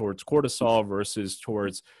more towards cortisol versus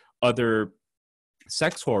towards other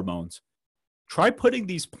sex hormones. Try putting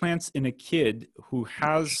these plants in a kid who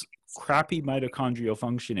has crappy mitochondrial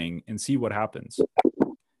functioning and see what happens.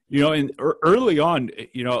 And early on,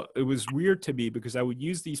 it was weird to me because I would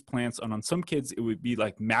use these plants, and on some kids, it would be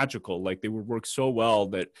like magical. Like they would work so well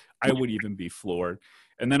that I would even be floored.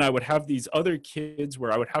 And then I would have these other kids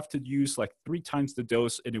where I would have to use like 3 times the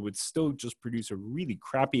dose, and it would still just produce a really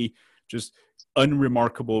crappy, just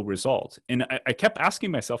unremarkable result. And I kept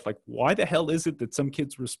asking myself, like, why the hell is it that some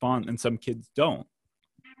kids respond and some kids don't?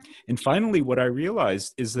 And finally, what I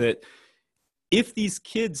realized is that if these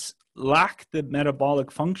kids lack the metabolic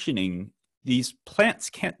functioning, these plants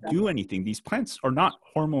can't do anything. These plants are not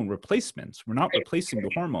hormone replacements. We're not replacing the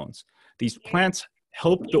hormones. These plants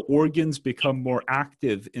help the organs become more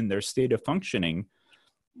active in their state of functioning.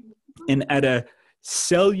 And at a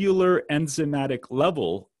cellular enzymatic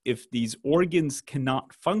level, if these organs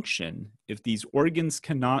cannot function, if these organs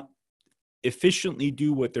cannot efficiently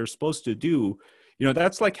do what they're supposed to do,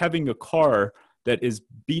 that's like having a car that is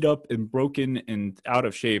beat up and broken and out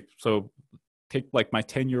of shape. So take like my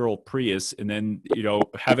 10-year-old Prius and then,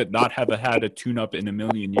 have it not have had a tune-up in a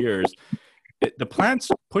million years. The plants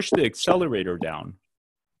push the accelerator down.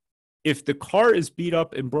 If the car is beat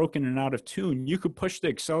up and broken and out of tune, you could push the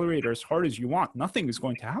accelerator as hard as you want. Nothing is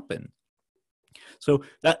going to happen. So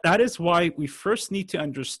that is why we first need to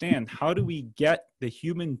understand, how do we get the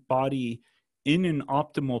human body in an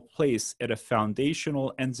optimal place at a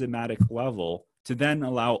foundational enzymatic level to then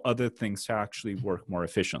allow other things to actually work more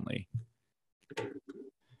efficiently.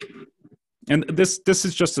 And this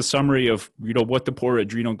is just a summary of, what the poor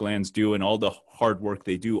adrenal glands do and all the hard work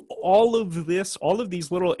they do. All of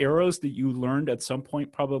these little arrows that you learned at some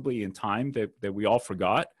point, probably in time, that we all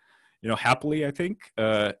forgot, happily, I think,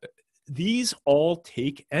 these all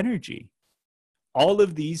take energy. All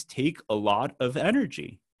of these take a lot of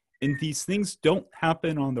energy. And these things don't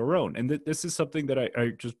happen on their own. And this is something that I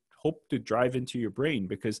just hope to drive into your brain,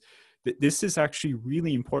 because this is actually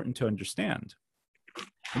really important to understand.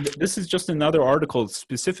 And this is just another article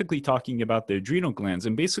specifically talking about the adrenal glands.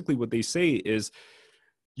 And basically what they say is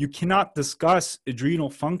you cannot discuss adrenal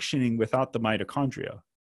functioning without the mitochondria.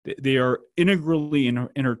 They are integrally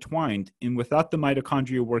intertwined. And without the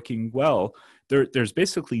mitochondria working well, there's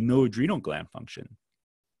basically no adrenal gland function.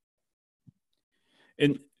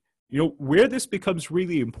 And where this becomes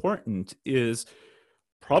really important is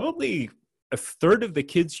probably a third of the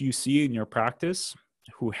kids you see in your practice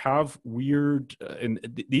who have weird, and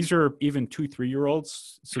these are even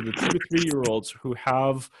 2-3-year-olds. So the 2 to 3-year-olds who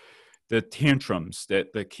have the tantrums,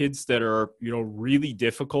 that the kids that are, really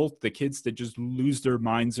difficult, the kids that just lose their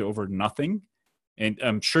minds over nothing. And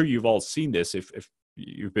I'm sure you've all seen this if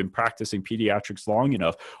you've been practicing pediatrics long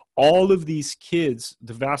enough. All of these kids,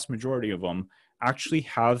 the vast majority of them, actually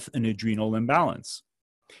have an adrenal imbalance.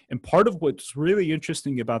 And part of what's really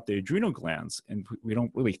interesting about the adrenal glands, and we don't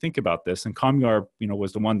really think about this, and Kamyar,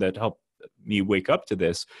 was the one that helped me wake up to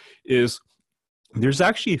this, is there's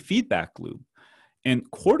actually a feedback loop. And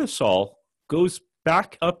cortisol goes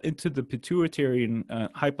back up into the pituitary and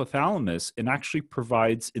hypothalamus and actually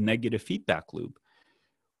provides a negative feedback loop.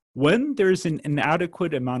 When there's an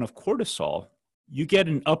inadequate amount of cortisol, you get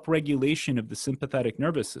an upregulation of the sympathetic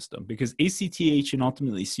nervous system, because ACTH and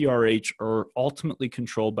ultimately CRH are ultimately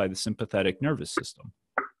controlled by the sympathetic nervous system.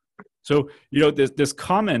 So, this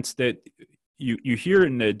comment that you hear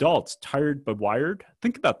in the adults, tired but wired,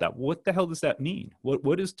 think about that. What the hell does that mean?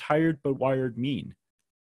 What does tired but wired mean?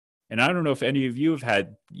 And I don't know if any of you have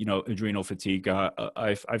had, adrenal fatigue.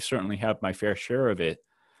 I've certainly had my fair share of it.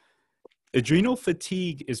 Adrenal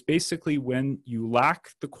fatigue is basically when you lack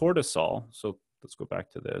the cortisol. So let's go back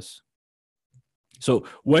to this. So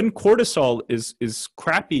when cortisol is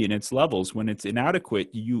crappy in its levels, when it's inadequate,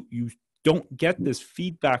 you don't get this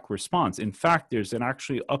feedback response. In fact, there's an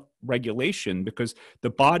actually upregulation, because the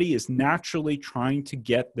body is naturally trying to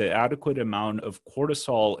get the adequate amount of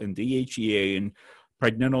cortisol and DHEA and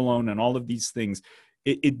pregnenolone and all of these things.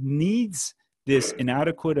 It needs this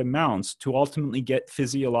inadequate amounts to ultimately get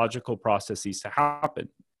physiological processes to happen.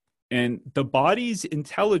 And the body's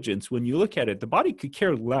intelligence, when you look at it, the body could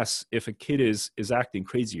care less if a kid is acting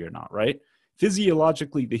crazy or not, right?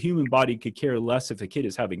 Physiologically, the human body could care less if a kid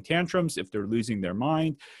is having tantrums, if they're losing their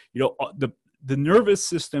mind. You know, the nervous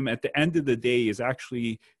system at the end of the day is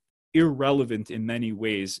actually irrelevant in many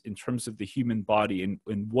ways in terms of the human body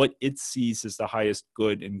and what it sees as the highest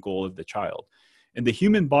good and goal of the child. And the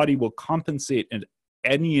human body will compensate at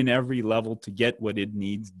any and every level to get what it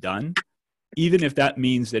needs done, even if that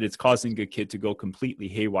means that it's causing a kid to go completely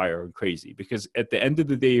haywire and crazy. Because at the end of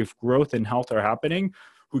the day, if growth and health are happening,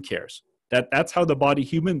 who cares? That's how the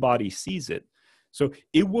human body sees it. So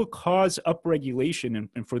it will cause upregulation.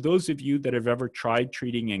 And for those of you that have ever tried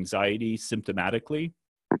treating anxiety symptomatically,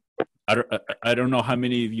 I don't know how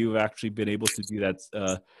many of you have actually been able to do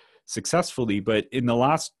that successfully, but in the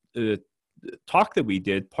last talk that we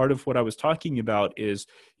did, part of what I was talking about is,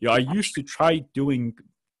 you know, I used to try doing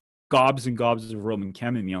gobs and gobs of Roman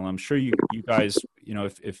chamomile. I'm sure you guys, you know,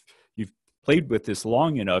 if you've played with this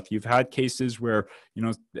long enough, you've had cases where, you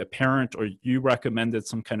know, a parent or you recommended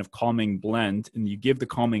some kind of calming blend, and you give the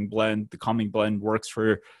calming blend. The calming blend works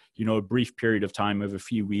for, you know, a brief period of time of a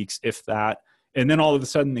few weeks, if that, and then all of a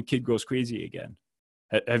sudden the kid goes crazy again.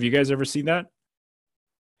 Have you guys ever seen that?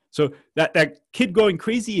 So that kid going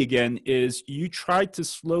crazy again is, you try to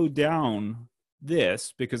slow down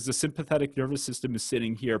this because the sympathetic nervous system is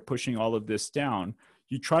sitting here pushing all of this down.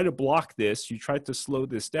 You try to block this, you try to slow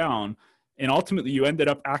this down, and ultimately you ended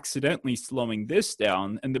up accidentally slowing this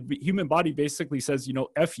down. And the human body basically says, you know,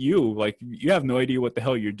 F you, like, you have no idea what the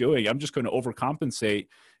hell you're doing. I'm just going to overcompensate.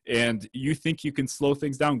 And you think you can slow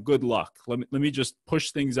things down? Good luck. Let me just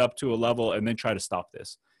push things up to a level and then try to stop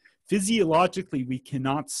this. Physiologically, we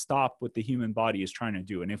cannot stop what the human body is trying to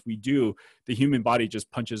do. And if we do, the human body just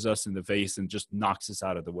punches us in the face and just knocks us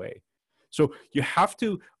out of the way. So you have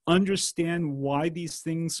to understand why these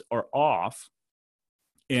things are off.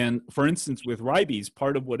 And for instance, with ribes,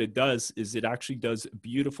 part of what it does is it actually does a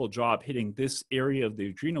beautiful job hitting this area of the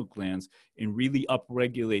adrenal glands and really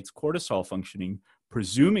upregulates cortisol functioning,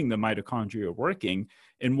 presuming the mitochondria are working.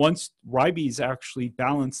 And once ribes actually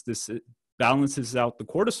balances out the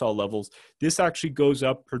cortisol levels, this actually goes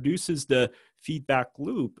up, produces the feedback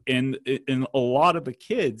loop. And in a lot of the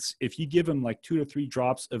kids, if you give them like 2 to 3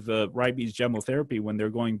 drops of ribes gemotherapy when they're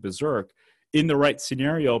going berserk, in the right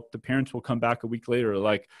scenario, the parents will come back a week later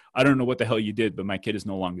like, I don't know what the hell you did, but my kid is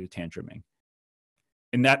no longer tantruming.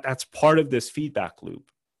 And that's part of this feedback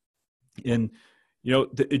loop. And, you know,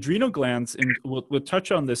 the adrenal glands, and we'll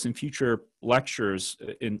touch on this in future lectures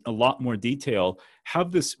in a lot more detail,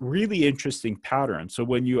 have this really interesting pattern. So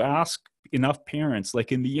when you ask enough parents,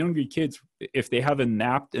 like in the younger kids, if they haven't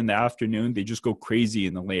napped in the afternoon, they just go crazy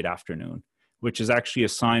in the late afternoon, which is actually a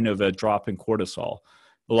sign of a drop in cortisol.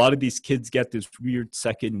 A lot of these kids get this weird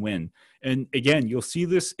second wind. And again, you'll see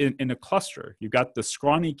this in a cluster. You've got the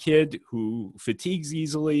scrawny kid who fatigues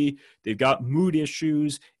easily, they've got mood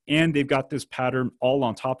issues, and they've got this pattern all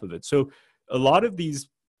on top of it. So a lot of these,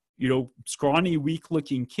 you know, scrawny,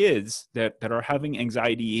 weak-looking kids that are having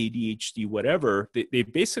anxiety, ADHD, whatever, they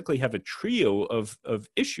basically have a trio of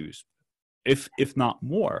issues, if not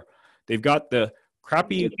more. They've got the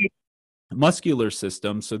crappy muscular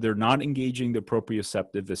system, so they're not engaging the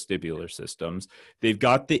proprioceptive vestibular systems. They've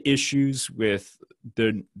got the issues with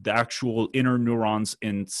the actual inner neurons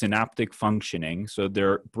in synaptic functioning, so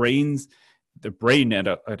the brain at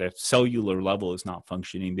a cellular level is not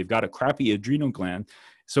functioning. They've got a crappy adrenal gland.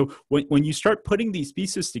 So when you start putting these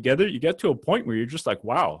pieces together, you get to a point where you're just like,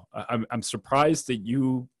 wow, I'm surprised that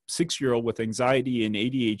you 6-year-old with anxiety and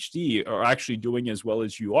ADHD are actually doing as well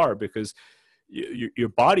as you are, because your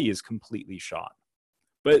body is completely shot.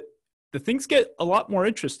 But the things get a lot more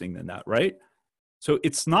interesting than that, right? So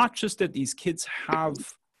it's not just that these kids have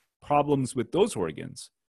problems with those organs.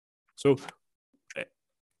 So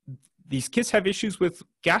these kids have issues with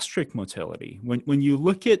gastric motility. When you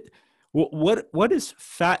look at what is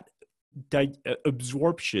fat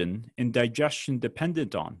absorption and digestion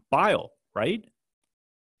dependent on? Bile, right?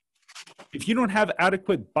 If you don't have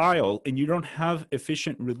adequate bile and you don't have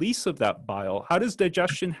efficient release of that bile, how does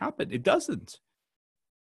digestion happen? It doesn't.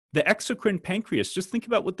 The exocrine pancreas, just think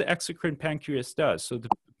about what the exocrine pancreas does. So the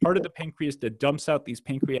part of the pancreas that dumps out these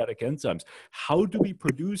pancreatic enzymes, how do we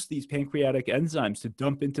produce these pancreatic enzymes to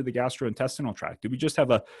dump into the gastrointestinal tract? Are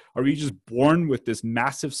we just born with this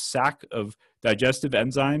massive sack of digestive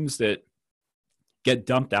enzymes that get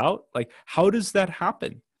dumped out? Like, how does that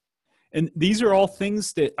happen? And these are all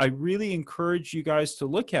things that I really encourage you guys to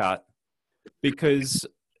look at, because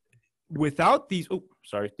without these,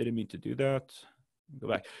 Sorry, didn't mean to do that. Go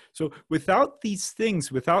back. So without these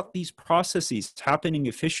things, without these processes happening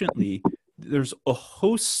efficiently, there's a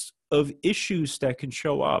host of issues that can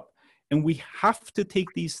show up. And we have to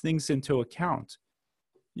take these things into account.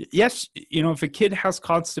 Yes, if a kid has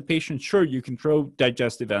constipation, sure, you can throw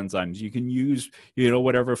digestive enzymes. You can use,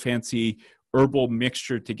 whatever fancy herbal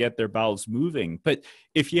mixture to get their bowels moving. But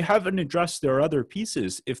if you haven't addressed their other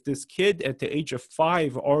pieces, if this kid at the age of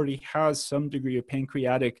 5 already has some degree of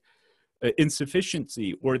pancreatic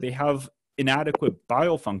insufficiency, or they have inadequate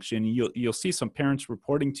bile function, you'll see some parents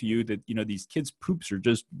reporting to you that, these kids' poops are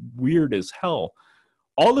just weird as hell.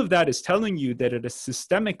 All of that is telling you that at a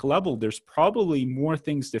systemic level, there's probably more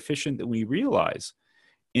things deficient than we realize.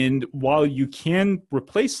 And while you can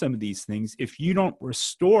replace some of these things, if you don't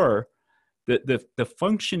restore the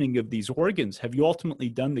functioning of these organs, have you ultimately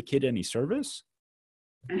done the kid any service?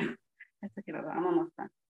 That's okay, Baba. I'm almost done.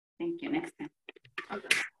 Thank you. Next time.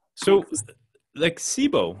 Okay. So, like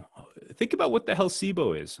SIBO, think about what the hell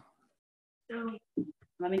SIBO is.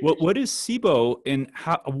 What is SIBO, and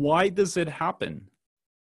why does it happen?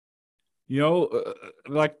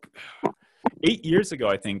 Like 8 years ago,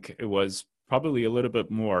 I think it was, probably a little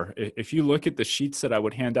bit more. If you look at the sheets that I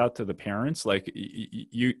would hand out to the parents, like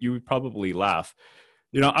you would probably laugh.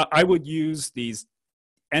 I would use these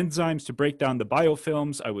enzymes to break down the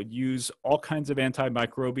biofilms. I would use all kinds of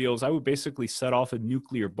antimicrobials. I would basically set off a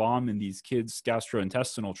nuclear bomb in these kids'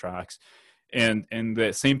 gastrointestinal tracts. And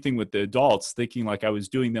the same thing with the adults, thinking like I was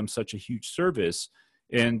doing them such a huge service.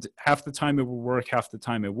 And half the time it would work, half the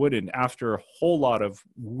time it wouldn't, after a whole lot of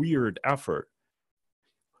weird effort.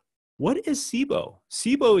 What is SIBO?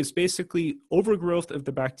 SIBO is basically overgrowth of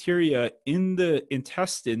the bacteria in the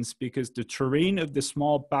intestines because the terrain of the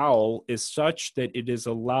small bowel is such that it has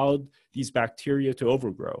allowed these bacteria to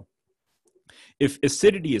overgrow. If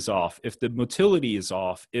acidity is off, if the motility is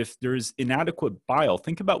off, if there's inadequate bile,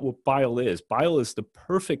 think about what bile is. Bile is the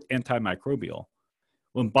perfect antimicrobial.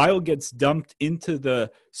 When bile gets dumped into the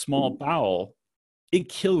small bowel, it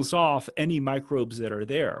kills off any microbes that are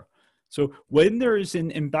there. So when there is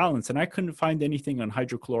an imbalance, and I couldn't find anything on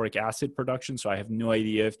hydrochloric acid production, so I have no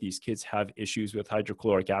idea if these kids have issues with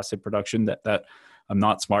hydrochloric acid production that I'm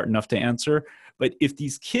not smart enough to answer. But if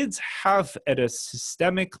these kids have at a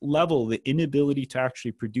systemic level the inability to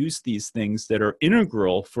actually produce these things that are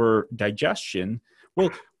integral for digestion, well,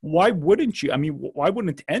 why wouldn't you? I mean, why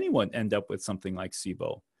wouldn't anyone end up with something like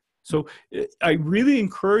SIBO? So I really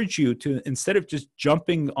encourage you to, instead of just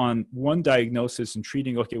jumping on one diagnosis and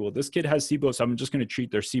treating, okay, well, this kid has SIBO, so I'm just going to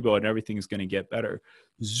treat their SIBO and everything is going to get better.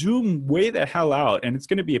 Zoom way the hell out. And it's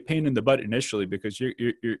going to be a pain in the butt initially because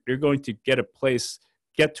you're going to get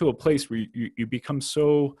to a place where you become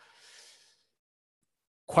so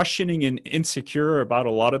questioning and insecure about a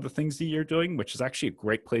lot of the things that you're doing, which is actually a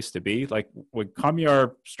great place to be. Like when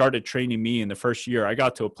Kamyar started training me in the first year, I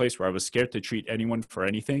got to a place where I was scared to treat anyone for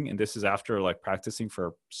anything. And this is after like practicing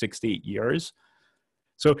for 6 to 8 years.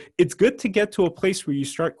 So it's good to get to a place where you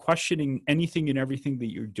start questioning anything and everything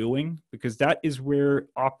that you're doing, because that is where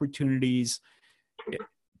opportunities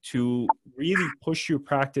to really push your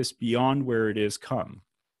practice beyond where it is come.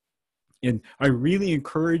 And I really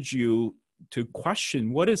encourage you to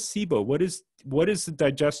question, what is SIBO? What is the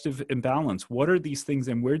digestive imbalance? What are these things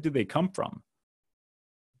and where do they come from?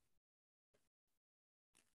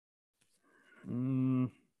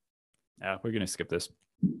 Yeah, we're going to skip this.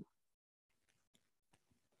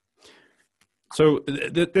 So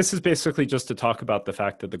this is basically just to talk about the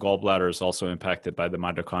fact that the gallbladder is also impacted by the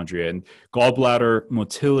mitochondria, and gallbladder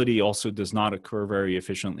motility also does not occur very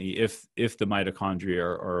efficiently if the mitochondria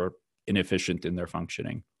are inefficient in their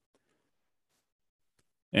functioning.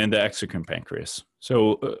 And the exocrine pancreas.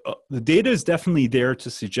 So the data is definitely there to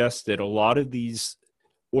suggest that a lot of these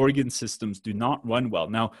organ systems do not run well.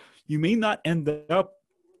 Now, you may not end up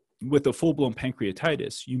with a full-blown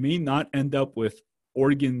pancreatitis. You may not end up with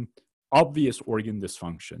obvious organ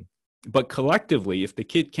dysfunction. But collectively, if the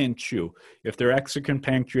kid can't chew, if their exocrine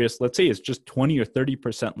pancreas, let's say, is just 20 or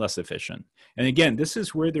 30% less efficient. And again, this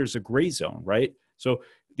is where there's a gray zone, right? So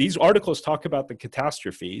these articles talk about the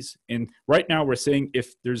catastrophes. And right now we're saying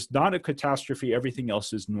if there's not a catastrophe, everything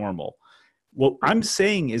else is normal. What I'm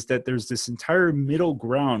saying is that there's this entire middle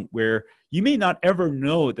ground where you may not ever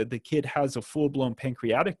know that the kid has a full-blown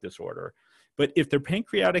pancreatic disorder. But if their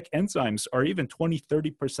pancreatic enzymes are even 20,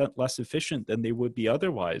 30% less efficient than they would be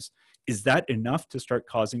otherwise, is that enough to start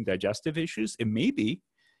causing digestive issues? It may be.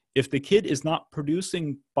 If the kid is not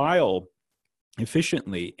producing bile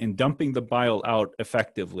efficiently and dumping the bile out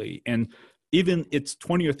effectively and even it's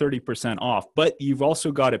 20 or 30% off, but you've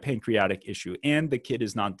also got a pancreatic issue and the kid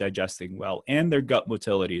is not digesting well and their gut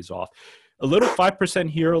motility is off. A little 5%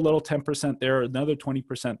 here, a little 10% there, another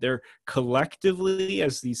 20% there. Collectively,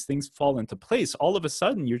 as these things fall into place, all of a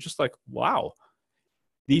sudden you're just like, wow,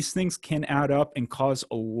 these things can add up and cause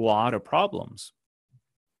a lot of problems.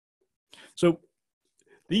 So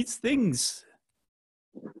these things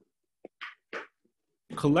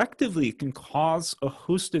collectively can cause a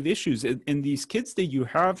host of issues. And these kids that you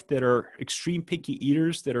have that are extreme picky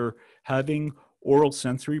eaters, that are having oral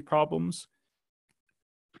sensory problems,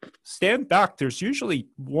 stand back. There's usually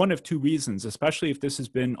one of two reasons, especially if this has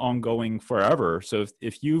been ongoing forever. So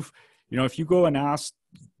if you've, if you go and ask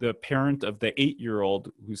the parent of the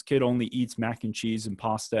 8-year-old whose kid only eats mac and cheese and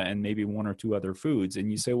pasta and maybe one or two other foods,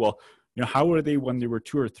 and you say, well, how were they when they were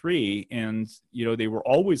 2 or 3? And, they were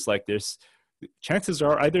always like this. Chances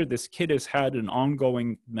are either this kid has had an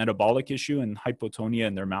ongoing metabolic issue and hypotonia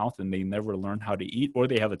in their mouth and they never learn how to eat, or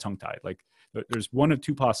they have a tongue tie. Like there's one of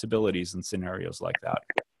two possibilities in scenarios like that.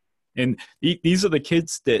 And these are the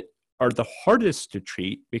kids that are the hardest to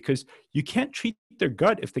treat because you can't treat their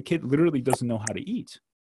gut if the kid literally doesn't know how to eat.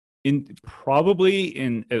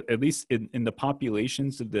 Probably at least in the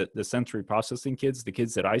populations of the sensory processing kids, the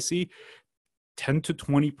kids that I see, 10 to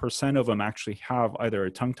 20% of them actually have either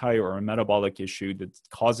a tongue tie or a metabolic issue that's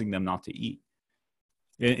causing them not to eat.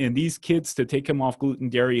 And these kids, to take them off gluten,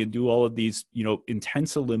 dairy, and do all of these,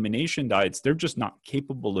 intense elimination diets, they're just not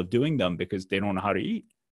capable of doing them because they don't know how to eat.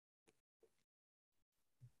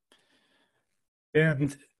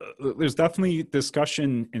 And there's definitely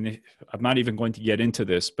discussion, and I'm not even going to get into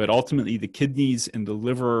this, but ultimately the kidneys and the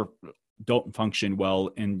liver don't function well,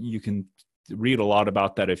 and you can read a lot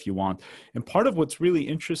about that if you want. And part of what's really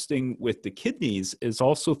interesting with the kidneys is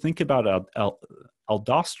also think about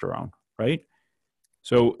aldosterone, right?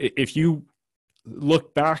 So if you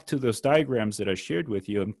look back to those diagrams that I shared with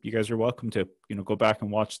you, and you guys are welcome to go back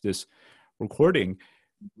and watch this recording.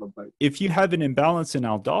 If you have an imbalance in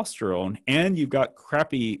aldosterone and you've got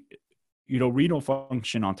crappy renal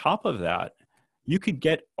function on top of that, you could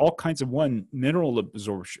get all kinds of mineral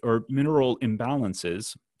absorption or mineral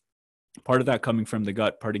imbalances. Part of that coming from the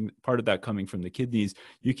gut, part of that coming from the kidneys.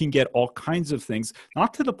 You can get all kinds of things,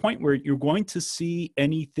 not to the point where you're going to see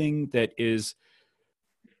anything that is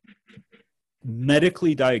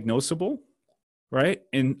medically diagnosable, right?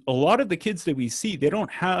 And a lot of the kids that we see, they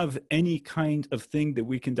don't have any kind of thing that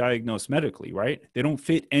we can diagnose medically, right? They don't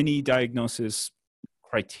fit any diagnosis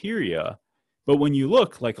criteria. But when you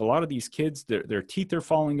look, like a lot of these kids, their teeth are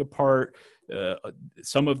falling apart.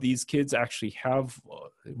 Some of these kids actually have,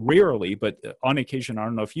 rarely, but on occasion, I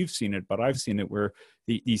don't know if you've seen it, but I've seen it where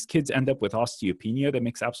these kids end up with osteopenia that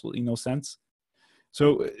makes absolutely no sense.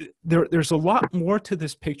 So there's a lot more to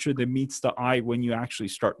this picture than meets the eye when you actually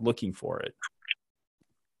start looking for it.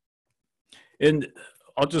 And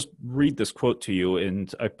I'll just read this quote to you,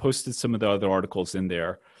 and I posted some of the other articles in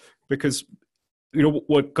there because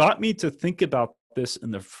what got me to think about this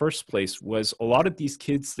in the first place was a lot of these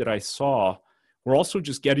kids that I saw were also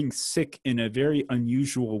just getting sick in a very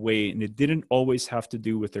unusual way, and it didn't always have to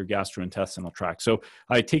do with their gastrointestinal tract. So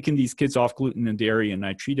I had taken these kids off gluten and dairy, and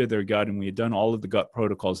I treated their gut, and we had done all of the gut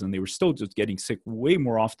protocols, and they were still just getting sick way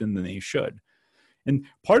more often than they should. And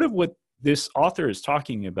part of what this author is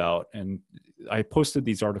talking about, and I posted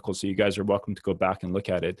these articles, so you guys are welcome to go back and look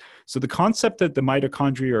at it. So the concept that the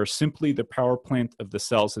mitochondria are simply the power plant of the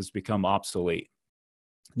cells has become obsolete.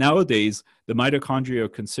 Nowadays, the mitochondria are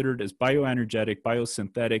considered as bioenergetic,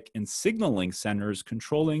 biosynthetic, and signaling centers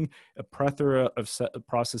controlling a plethora of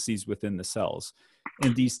processes within the cells.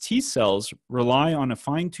 And these T cells rely on a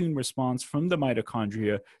fine-tuned response from the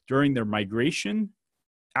mitochondria during their migration,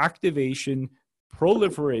 activation,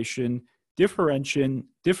 proliferation,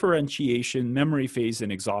 differentiation, memory phase,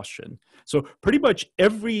 and exhaustion. So pretty much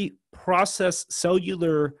every process,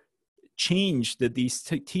 cellular change that these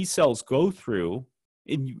T cells go through,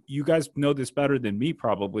 and you guys know this better than me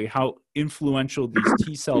probably, how influential these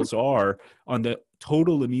T cells are on the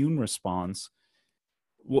total immune response.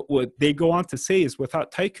 What they go on to say is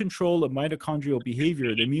without tight control of mitochondrial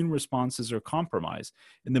behavior, the immune responses are compromised.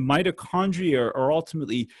 And the mitochondria are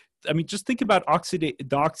ultimately, just think about the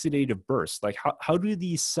oxidative burst. Like how do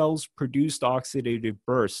these cells produce the oxidative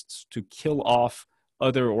bursts to kill off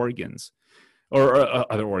other organs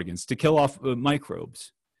to kill off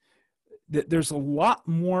microbes? There's a lot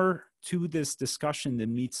more to this discussion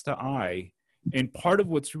than meets the eye. And part of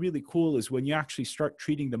what's really cool is when you actually start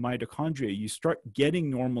treating the mitochondria, you start getting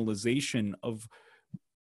normalization of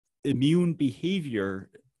immune behavior,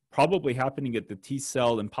 probably happening at the T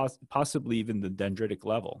cell and possibly even the dendritic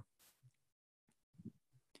level.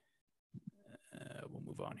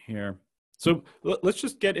 move on here. So let's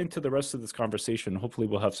just get into the rest of this conversation. Hopefully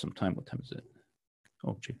we'll have some time. What time is it?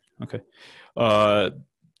 Oh, gee. Okay.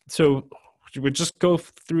 So we'll just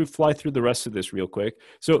fly through the rest of this real quick.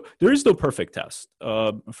 So there is no perfect test.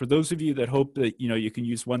 For those of you that hope that, you can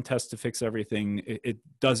use one test to fix everything, it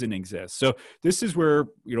doesn't exist. So this is where,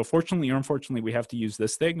 fortunately or unfortunately, we have to use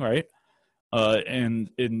this thing, right? And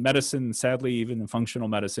in medicine, sadly, even in functional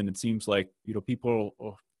medicine, it seems like,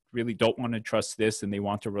 people really don't want to trust this and they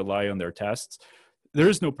want to rely on their tests. There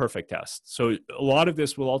is no perfect test. So a lot of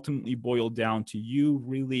this will ultimately boil down to you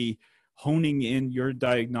really honing in your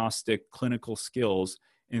diagnostic clinical skills,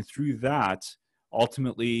 and through that,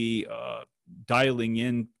 ultimately dialing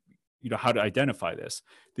in, how to identify this.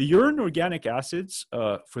 The urine organic acids,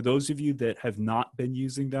 for those of you that have not been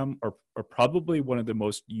using them, are probably one of the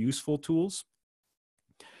most useful tools.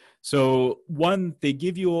 So one, they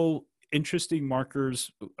give you all interesting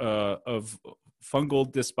markers of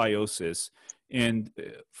fungal dysbiosis. And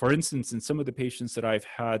for instance, in some of the patients that I've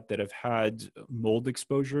had that have had mold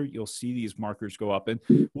exposure, you'll see these markers go up. And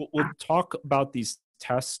we'll talk about these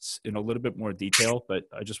tests in a little bit more detail, but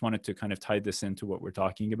I just wanted to kind of tie this into what we're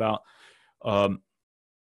talking about.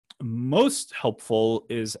 Most helpful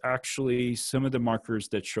is actually some of the markers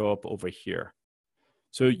that show up over here.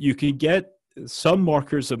 So you can get some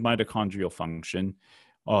markers of mitochondrial function.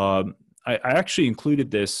 I actually included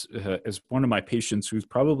this as one of my patients who's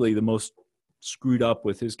probably the most screwed up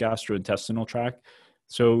with his gastrointestinal tract.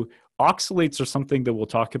 So oxalates are something that we'll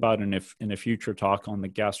talk about in a future talk on the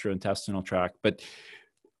gastrointestinal tract. But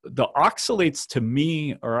the oxalates, to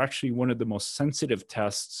me, are actually one of the most sensitive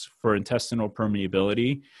tests for intestinal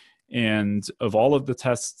permeability. And of all of the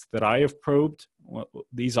tests that I have probed,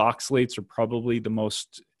 these oxalates are probably the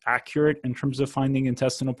most accurate in terms of finding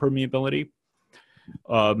intestinal permeability.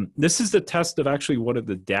 This is the test of actually one of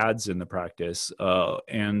the dads in the practice.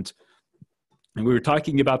 And we were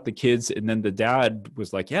talking about the kids, and then the dad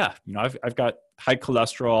was like, yeah, I've got high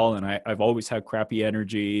cholesterol and I've always had crappy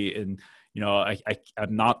energy. And,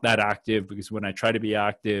 I'm not that active because when I try to be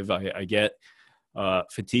active, I get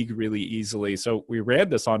fatigued really easily. So we ran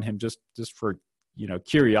this on him just for,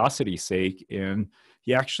 curiosity's sake. And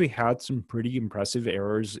he actually had some pretty impressive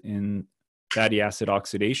errors in fatty acid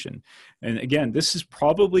oxidation. And again, this is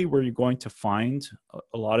probably where you're going to find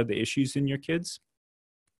a lot of the issues in your kids.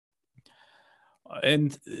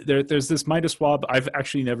 And there's this MitoSwab. I've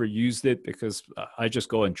actually never used it because I just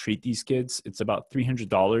go and treat these kids. It's about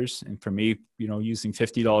 $300. And for me, using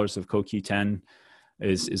 $50 of CoQ10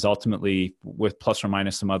 is ultimately, with plus or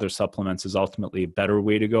minus some other supplements, is ultimately a better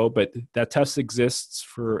way to go. But that test exists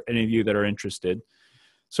for any of you that are interested.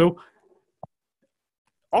 So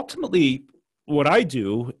ultimately, what I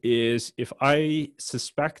do is if I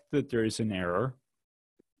suspect that there is an error,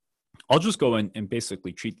 I'll just go in and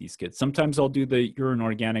basically treat these kids. Sometimes I'll do the urine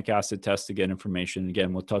organic acid test to get information.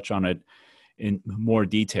 Again, we'll touch on it in more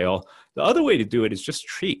detail. The other way to do it is just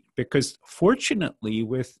treat, because fortunately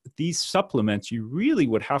with these supplements, you really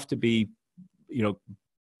would have to be,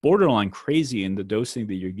 borderline crazy in the dosing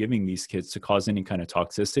that you're giving these kids to cause any kind of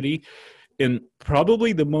toxicity. And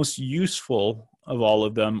probably the most useful of all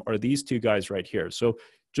of them are these two guys right here. So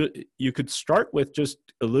you could start with just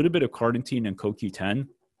a little bit of carnitine and CoQ10.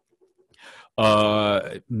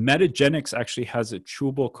 Metagenics actually has a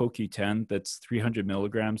chewable CoQ10 that's 300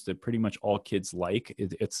 milligrams that pretty much all kids like.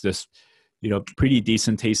 It's this, pretty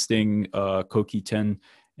decent tasting CoQ10.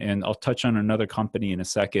 And I'll touch on another company in a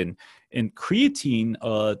second. And creatine,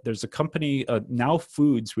 there's a company, Now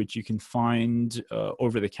Foods, which you can find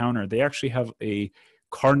over the counter. They actually have a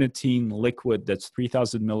carnitine liquid that's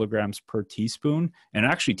 3,000 milligrams per teaspoon, and it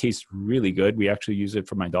actually tastes really good. We actually use it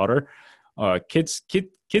for my daughter. Kids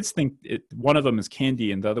think one of them is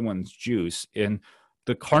candy and the other one's juice. And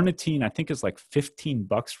the carnitine, I think, is like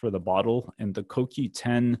 $15 for the bottle, and the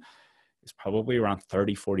CoQ10 is probably around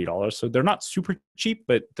 $30, $40. So they're not super cheap,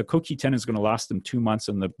 but the CoQ10 is going to last them 2 months,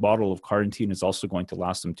 and the bottle of carnitine is also going to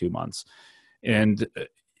last them 2 months. And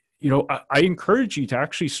I encourage you to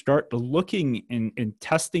actually start looking and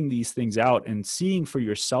testing these things out and seeing for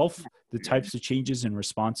yourself the types of changes and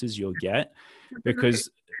responses you'll get,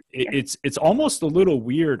 because it's almost a little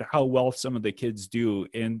weird how well some of the kids do.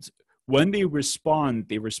 And when they respond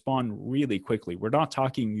really quickly. We're not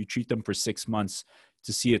talking you treat them for 6 months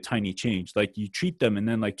to see a tiny change. Like, you treat them and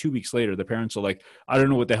then like 2 weeks later, the parents are like, I don't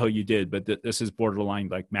know what the hell you did, but this is borderline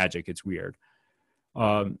like magic. It's weird.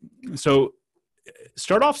 So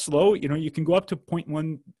start off slow. You can go up to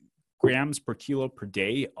 0.1 grams per kilo per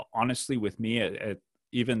day. Honestly, with me, at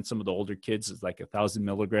even some of the older kids, it's like 1,000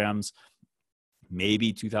 milligrams.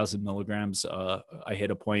 maybe 2000 milligrams. I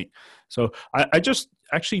hit a point. So I just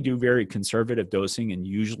actually do very conservative dosing, and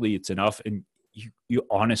usually it's enough. And you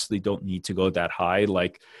honestly don't need to go that high.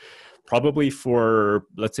 Like probably for,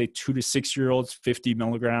 let's say, 2 to 6 year olds, 50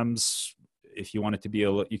 milligrams. If you want it to be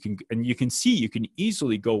you can see, you can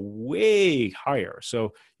easily go way higher.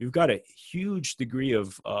 So you've got a huge degree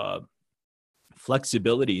of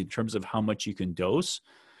flexibility in terms of how much you can dose.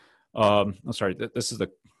 I'm sorry, this is the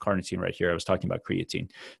carnitine right here. I was talking about creatine.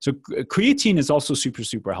 So creatine is also super,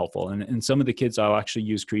 super helpful. And some of the kids, I'll actually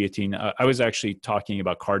use creatine. I was actually talking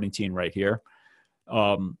about carnitine right here.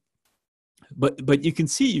 But you can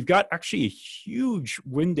see you've got actually a huge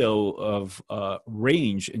window of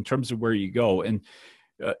range in terms of where you go. And,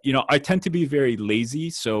 I tend to be very lazy.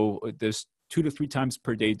 So this 2 to 3 times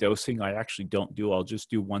per day dosing, I actually don't do. I'll just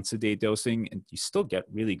do once a day dosing, and you still get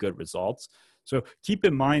really good results. So keep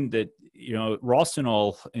in mind that,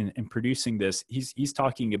 Rossignol in producing this, he's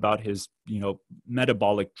talking about his,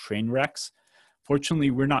 metabolic train wrecks.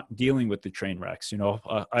 Fortunately, we're not dealing with the train wrecks.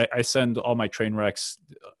 I send all my train wrecks,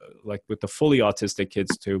 like with the fully autistic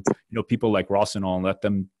kids, to, people like Rossignol and let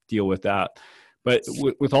them deal with that. But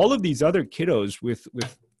with all of these other kiddos, with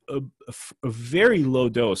a very low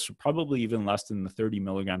dose, probably even less than the 30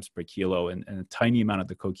 milligrams per kilo, and a tiny amount of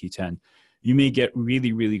the CoQ10, you may get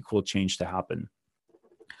really, really cool change to happen.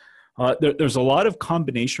 There's a lot of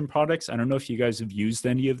combination products. I don't know if you guys have used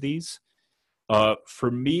any of these. For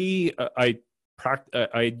me, I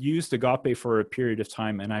used Agape for a period of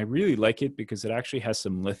time, and I really like it because it actually has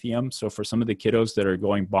some lithium. So for some of the kiddos that are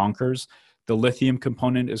going bonkers, the lithium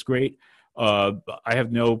component is great. I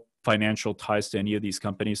have no financial ties to any of these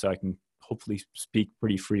companies, so I can hopefully speak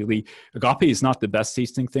pretty freely. Agape is not the best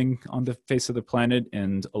tasting thing on the face of the planet,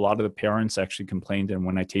 and a lot of the parents actually complained, and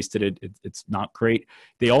when I tasted it, it's not great.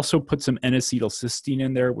 They also put some N-acetylcysteine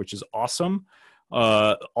in there, which is awesome.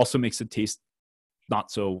 Also makes it taste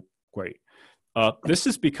not so great. This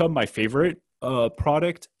has become my favorite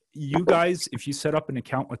product. You guys, if you set up an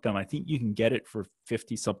account with them, I think you can get it for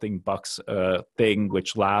 50 something bucks thing,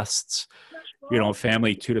 which lasts,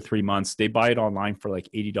 family 2 to 3 months. They buy it online for like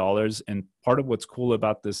 $80. And part of what's cool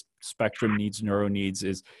about this Spectrum Needs Neuro Needs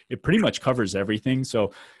is it pretty much covers everything.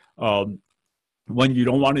 So when you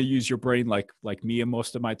don't want to use your brain like me and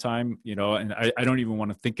most of my time, and I don't even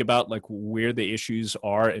want to think about like where the issues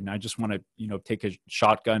are, and I just want to, take a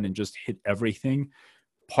shotgun and just hit everything.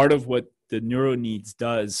 Part of what the Neuro Needs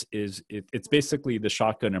does is it's basically the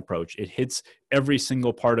shotgun approach. It hits every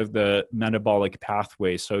single part of the metabolic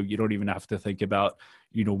pathway, so you don't even have to think about,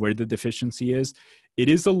 where the deficiency is. It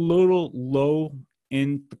is a little low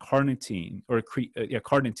in the carnitine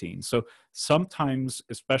carnitine. So sometimes,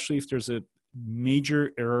 especially if there's a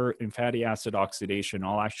major error in fatty acid oxidation,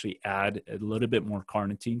 I'll actually add a little bit more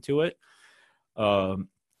carnitine to it.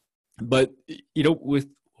 But with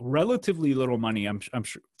relatively little money, I'm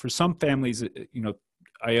sure for some families,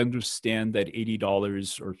 I understand that $80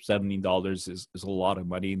 or $70 is a lot of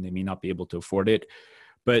money, and they may not be able to afford it.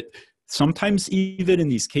 But sometimes, even in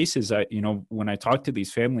these cases, when I talk to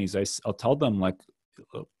these families, I'll tell them like,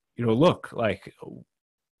 look, like,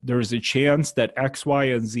 there's a chance that X, Y,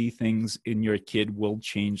 and Z things in your kid will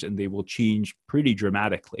change, and they will change pretty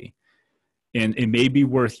dramatically. And it may be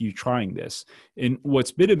worth you trying this. And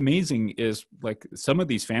what's been amazing is like some of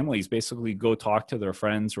these families basically go talk to their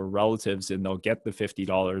friends or relatives, and they'll get the $50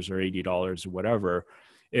 or $80 or whatever.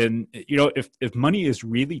 And, if money is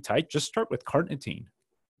really tight, just start with carnitine.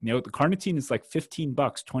 The carnitine is like $15,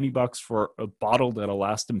 $20 for a bottle that'll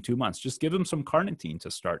last them 2 months. Just give them some carnitine to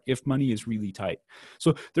start if money is really tight.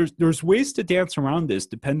 So there's ways to dance around this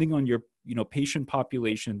depending on your, patient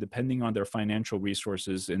population, depending on their financial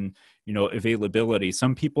resources and, availability.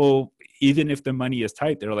 Some people, even if the money is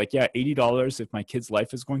tight, they're like, yeah, $80, if my kid's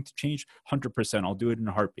life is going to change, 100%, I'll do it in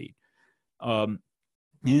a heartbeat. And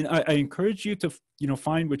I encourage you to,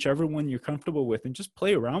 find whichever one you're comfortable with and just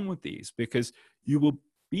play around with these, because you will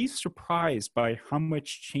be surprised by how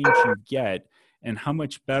much change you get and how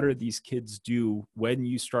much better these kids do when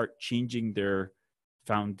you start changing their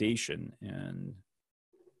foundation. And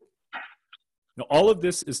all of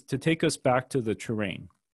this is to take us back to the terrain.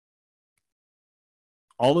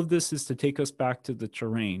 All of this is to take us back to the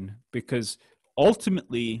terrain, because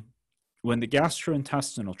ultimately, when the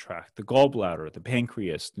gastrointestinal tract, the gallbladder, the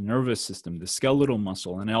pancreas, the nervous system, the skeletal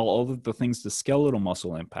muscle, and all of the things the skeletal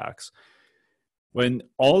muscle impacts, when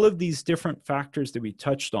all of these different factors that we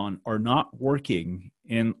touched on are not working,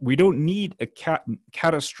 and we don't need a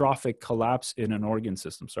catastrophic collapse in an organ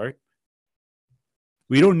system,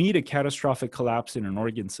 we don't need a catastrophic collapse in an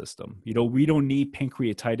organ system. We don't need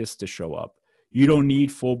pancreatitis to show up. You don't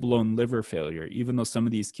need full-blown liver failure, even though some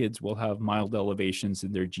of these kids will have mild elevations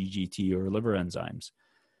in their GGT or liver enzymes.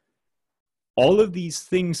 All of these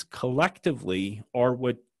things collectively are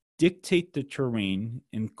what dictate the terrain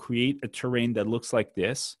and create a terrain that looks like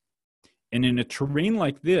this. And in a terrain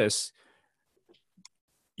like this,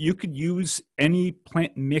 you could use any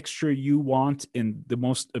plant mixture you want in the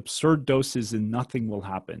most absurd doses and nothing will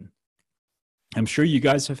happen. I'm sure you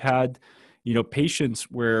guys have had, patients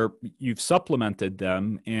where you've supplemented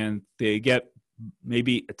them and they get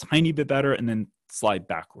maybe a tiny bit better and then slide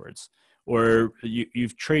backwards. Or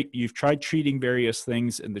you've tried treating various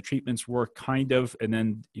things and the treatments work kind of, and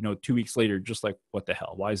then, 2 weeks later, just like, what the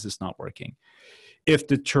hell? Why is this not working? If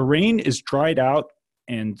the terrain is dried out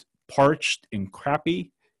and parched and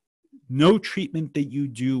crappy, no treatment that you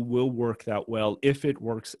do will work that well, if it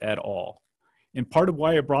works at all. And part of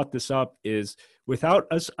why I brought this up is, without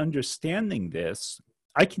us understanding this,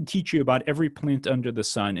 I can teach you about every plant under the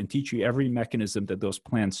sun and teach you every mechanism that those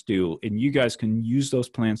plants do. And you guys can use those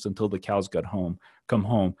plants until the cows come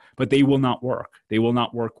home, but they will not work. They will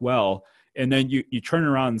not work well. And then you turn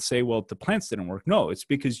around and say, well, the plants didn't work. No, it's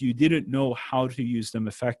because you didn't know how to use them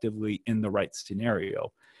effectively in the right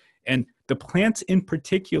scenario. And the plants in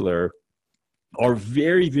particular are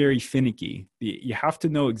very, very finicky. You have to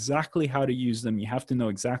know exactly how to use them. You have to know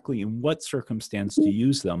exactly in what circumstance to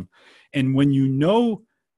use them. And when you know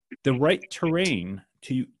the right terrain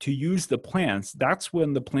to use the plants, that's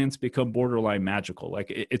when the plants become borderline magical. Like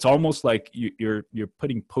it's almost like you're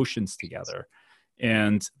putting potions together.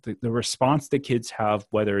 And the response that kids have,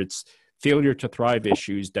 whether it's failure to thrive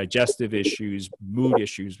issues, digestive issues, mood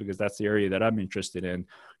issues, because that's the area that I'm interested in,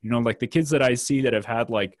 like the kids that I see that have had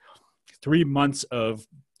like 3 months of,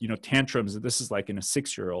 tantrums, and this is like in a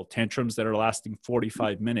 6-year-old, tantrums that are lasting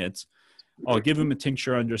 45 minutes, I'll give them a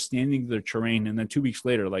tincture understanding their terrain. And then 2 weeks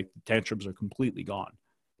later, like the tantrums are completely gone.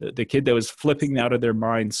 The kid that was flipping out of their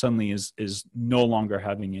mind suddenly is no longer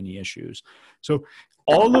having any issues. So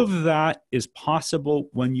all of that is possible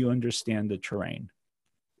when you understand the terrain.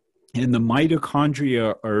 And the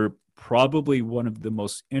mitochondria are probably one of the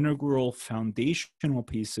most integral foundational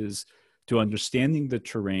pieces to understanding the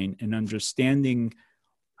terrain and understanding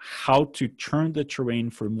how to turn the terrain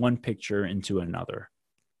from one picture into another.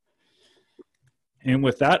 And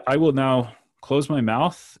with that, I will now close my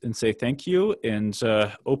mouth and say thank you and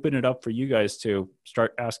open it up for you guys to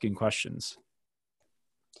start asking questions.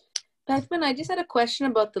 Bethman, I just had a question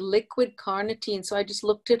about the liquid carnitine. So I just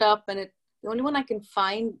looked it up, and the only one I can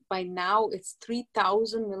find by now, it's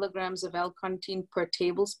 3,000 milligrams of L-carnitine per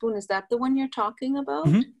tablespoon. Is that the one you're talking about?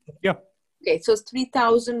 Mm-hmm. Yeah. Okay, so it's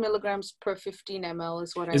 3,000 milligrams per 15 ml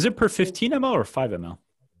is what I... Is it per 15 ml or 5 ml?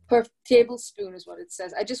 Per tablespoon is what it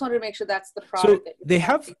says. I just wanted to make sure that's the product. So they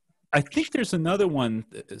have, I think there's another one.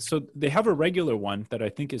 So they have a regular one that I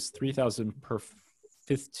think is 3,000 per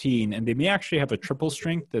 15, and they may actually have a triple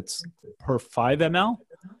strength that's per 5 ml.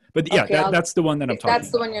 But yeah, okay, that's the one that I'm talking about.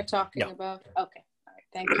 That's the one you're talking about? Okay, all right,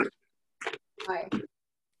 thank you. Hi.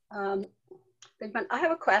 Bigman, I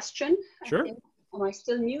have a question. Sure. Am I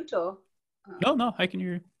still mute or? No, I can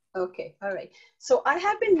hear you. Okay, all right. So I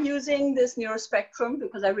have been using this Neurospectrum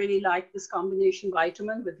because I really like this combination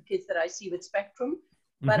vitamin with the kids that I see with Spectrum.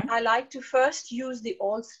 But I like to first use the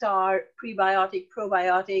All-Star prebiotic,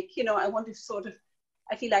 probiotic. I want to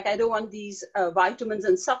I feel like I don't want these vitamins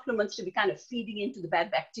and supplements to be kind of feeding into the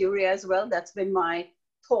bad bacteria as well. That's been my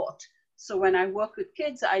thought. So when I work with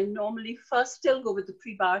kids, I normally first still go with the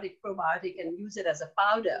prebiotic, probiotic and use it as a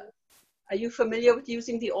powder. Are you familiar with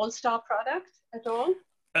using the All-Star product at all?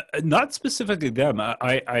 Not specifically them.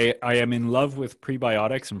 I am in love with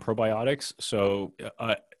prebiotics and probiotics. So,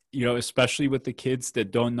 especially with the kids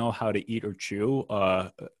that don't know how to eat or chew,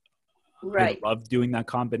 right. I love doing that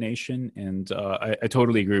combination. And I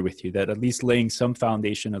totally agree with you that at least laying some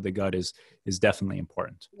foundation of the gut is definitely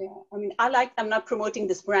important. Yeah, I mean, I'm not promoting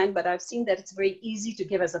this brand, but I've seen that it's very easy to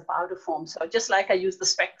give as a powder form. So just like I use the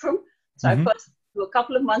Spectrum. So I first do a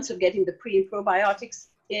couple of months of getting the pre and probiotics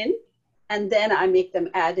in, and then I make them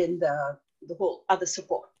add in the whole other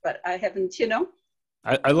support. But I haven't,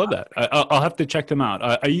 I love that. I'll have to check them out.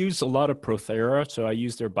 I use a lot of Prothera, so I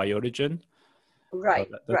use their Biotigen. Right,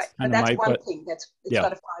 right. And that's one thing. It's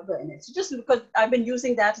got a fiber in it. So just because I've been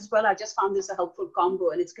using that as well, I just found this a helpful combo,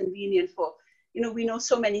 and it's convenient for, we know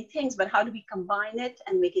so many things, but how do we combine it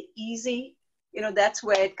and make it easy? That's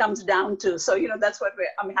where it comes down to. So, that's what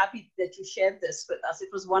I'm happy that you shared this with us. It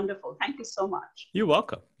was wonderful. Thank you so much. You're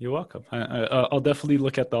welcome. You're welcome. I'll definitely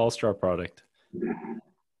look at the All-Star product.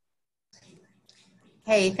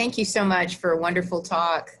 Hey, thank you so much for a wonderful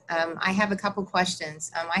talk. I have a couple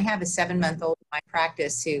questions. I have a 7-month-old in my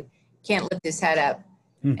practice who can't lift his head up.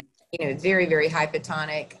 You know, very, very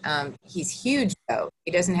hypotonic. He's huge though.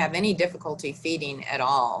 He doesn't have any difficulty feeding at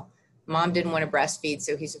all. Mom didn't want to breastfeed,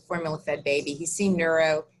 so he's a formula fed baby. He's seen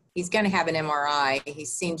neuro. He's going to have an MRI.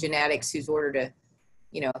 He's seen genetics, who's ordered a,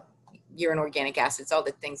 you know, urine organic acids, all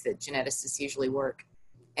the things that geneticists usually work.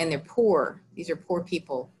 And they're poor. These are poor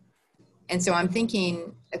people. And so I'm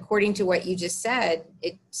thinking, according to what you just said,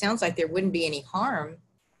 it sounds like there wouldn't be any harm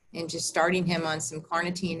in just starting him on some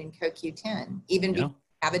carnitine and CoQ10, even before you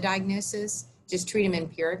have a diagnosis, just treat him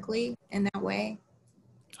empirically in that way.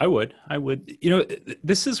 I would. You know,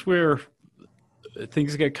 this is where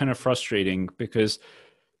things get kind of frustrating because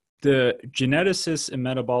the geneticists and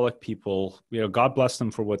metabolic people, you know, God bless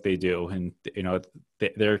them for what they do. And, you know,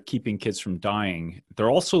 they're keeping kids from dying. They're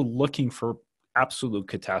also looking for absolute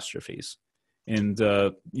catastrophes. And,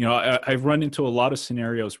 you know, I've run into a lot of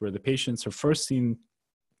scenarios where the patients have first seen,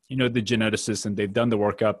 you know, the geneticist and they've done the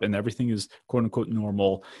workup and everything is quote unquote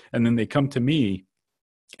normal. And then they come to me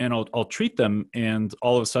and I'll treat them and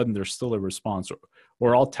all of a sudden there's still a response,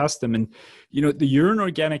 or I'll test them. And, you know, the urine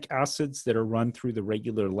organic acids that are run through the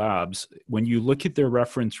regular labs, when you look at their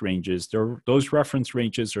reference ranges, those reference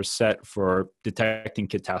ranges are set for detecting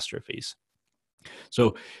catastrophes.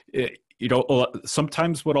 So, you know,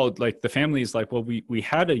 sometimes what I'll like, the family is like, well, we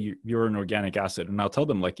had a urine organic acid, and I'll tell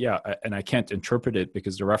them like, yeah, and I can't interpret it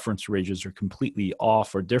because the reference ranges are completely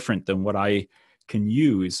off or different than what I can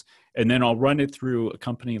use. And then I'll run it through a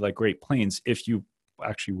company like Great Plains if you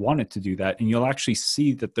actually wanted to do that. And you'll actually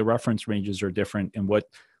see that the reference ranges are different, and what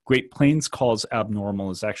Great Plains calls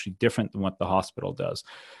abnormal is actually different than what the hospital does.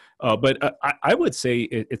 But I would say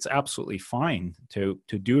it's absolutely fine to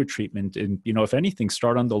do a treatment. And, you know, if anything,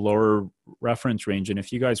 start on the lower reference range. And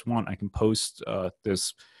if you guys want, I can post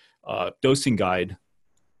this dosing guide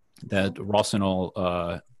that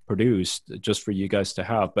Rosinol produced just for you guys to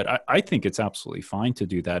have. But I think it's absolutely fine to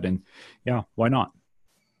do that. And yeah, why not?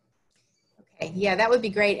 Okay, yeah, that would be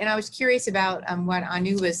great. And I was curious about what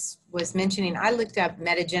Anu was mentioning. I looked up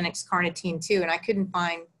Metagenics carnitine too, and I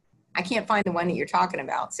can't find the one that you're talking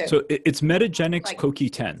about. So it's Metagenics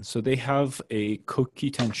CoQ10. So they have a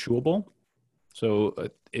CoQ10 chewable. So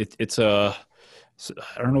it's a,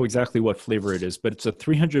 I don't know exactly what flavor it is, but it's a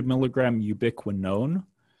 300 milligram ubiquinone.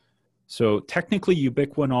 So technically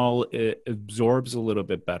ubiquinol absorbs a little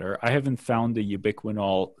bit better. I haven't found the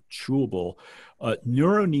ubiquinol chewable.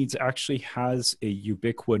 NeuroNeeds actually has a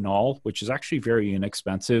ubiquinol, which is actually very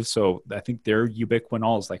inexpensive. So I think their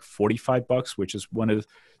ubiquinol is like $45, which is one of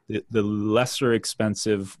the lesser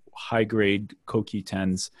expensive high-grade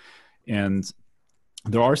CoQ10s. And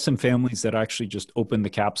there are some families that actually just open the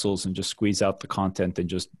capsules and just squeeze out the content and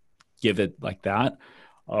just give it like that.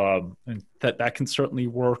 And that can certainly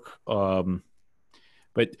work.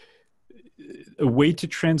 But a way to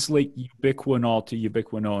translate ubiquinol to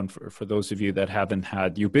ubiquinone for those of you that haven't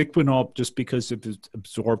had ubiquinol, just because of its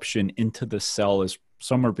absorption into the cell, is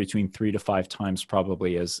somewhere between 3 to 5 times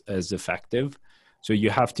probably as effective. So you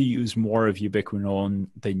have to use more of ubiquinone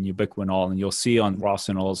than ubiquinol, and you'll see on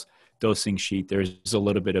Rosinol's dosing sheet there's a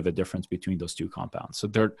little bit of a difference between those two compounds. So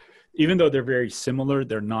even though they're very similar,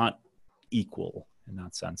 they're not equal in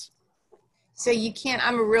that sense. So you can't,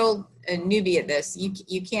 I'm a real newbie at this.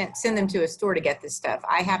 You can't send them to a store to get this stuff.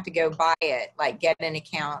 I have to go buy it, like get an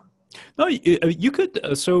account. No, you could.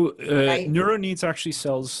 Right? NeuroNeeds actually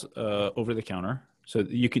sells over the counter. So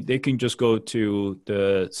they can just go to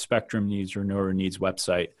the Spectrum Needs or NeuroNeeds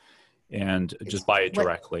website and just buy it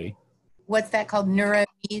directly. What's that called?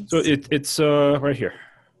 NeuroNeeds? So it's right here.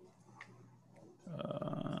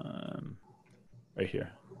 Right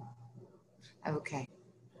here. Okay.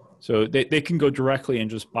 So they can go directly and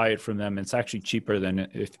just buy it from them. It's actually cheaper than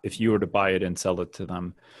if you were to buy it and sell it to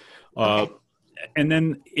them. Okay. And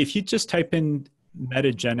then if you just type in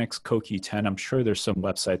Metagenics CoQ10, I'm sure there's some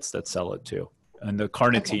websites that sell it too. And the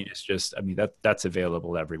carnitine is just, I mean, that's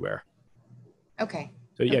available everywhere. Okay.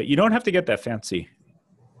 So yeah, you don't have to get that fancy.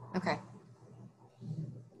 Okay.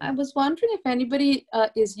 I was wondering if anybody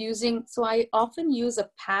is using, so I often use a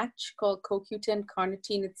patch called CoQ10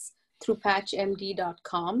 carnitine. It's through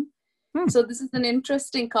patchmd.com. So this is an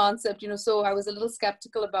interesting concept, you know, so I was a little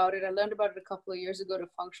skeptical about it. I learned about it a couple of years ago at a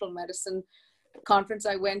functional medicine conference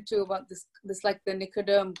I went to about this like the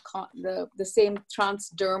Nicoderm, the same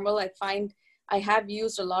transdermal. I have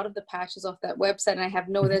used a lot of the patches off that website,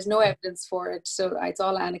 and there's no evidence for it. So it's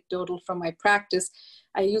all anecdotal from my practice.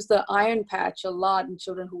 I use the iron patch a lot in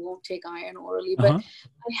children who won't take iron orally, but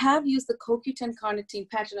I have used the CoQ10 carnitine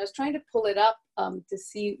patch, and I was trying to pull it up to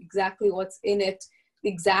see exactly what's in it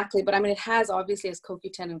exactly. But I mean, it has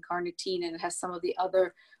CoQ10 and carnitine, and it has some of the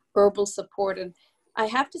other herbal support. And I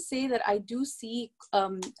have to say that I do see a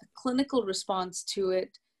clinical response to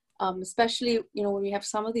it, especially, when we have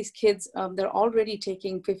some of these kids, they're already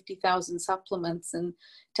taking 50,000 supplements, and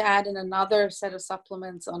to add in another set of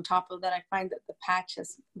supplements on top of that, I find that the patch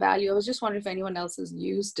has value. I was just wondering if anyone else has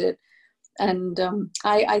used it. And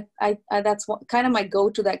I that's kind of my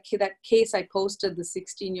go-to, that case I posted, the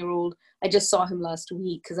 16-year-old. I just saw him last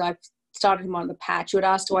week because I've started him on the patch. You had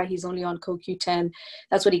asked why he's only on CoQ10.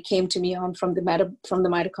 That's what he came to me on from the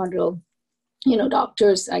mitochondrial,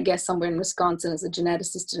 doctors, I guess, somewhere in Wisconsin, as a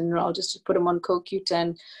geneticist and neurologist, to put him on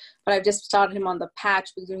CoQ10. But I've just started him on the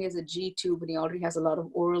patch because he has a G tube and he already has a lot of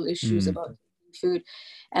oral issues about food.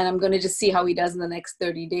 And I'm going to just see how he does in the next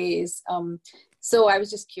 30 days. So I was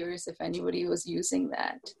just curious if anybody was using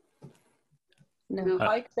that. No.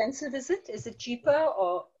 How expensive is it? Is it cheaper,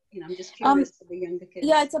 or I'm just curious for the younger kids?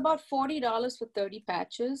 Yeah, it's about $40 for 30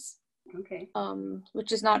 patches. Okay.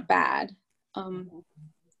 Which is not bad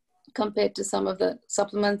compared to some of the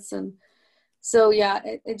supplements. And so yeah,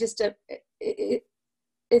 it just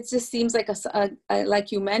seems like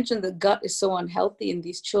like you mentioned, the gut is so unhealthy in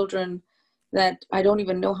these children that I don't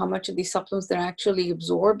even know how much of these supplements they're actually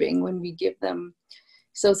absorbing when we give them.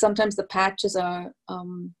 So sometimes the patches are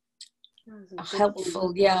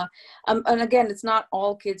helpful. Yeah. And again, it's not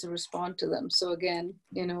all kids respond to them. So again,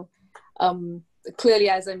 clearly,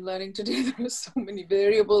 as I'm learning today, there are so many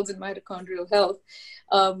variables in mitochondrial health.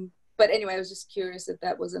 But anyway, I was just curious if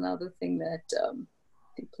that was another thing that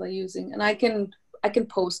people are using. And I can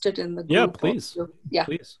post it in the group. Yeah, please. Also. Yeah.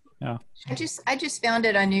 Please. Yeah. I just found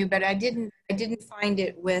it on you, but I didn't find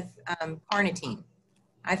it with carnitine.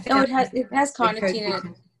 I found it has carnitine in it.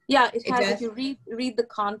 Yeah, it has. Does? If you read the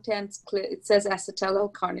contents, it says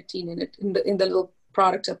acetyl-L-carnitine in it, in the little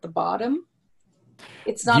product at the bottom.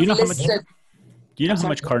 It's not listed. Do you know how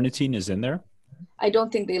much carnitine is in there? I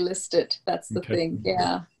don't think they list it. That's the thing.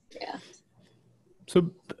 Yeah.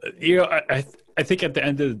 So, I think at the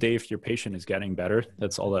end of the day, if your patient is getting better,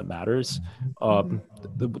 that's all that matters. The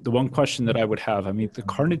one question that I would have, the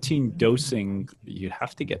carnitine dosing, you'd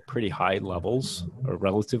have to get pretty high levels, or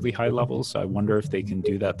relatively high levels. So I wonder if they can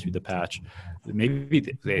do that through the patch. Maybe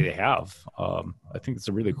they have. I think it's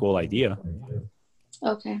a really cool idea.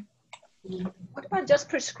 Okay. What about just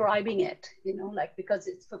prescribing it? Because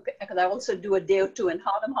I also do a day or two in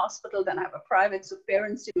Harlem Hospital, then I have a private, so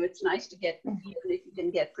parents, it's nice to get, even if you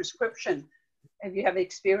can get prescription. If you have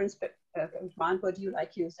experience, what do you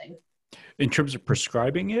like using? In terms of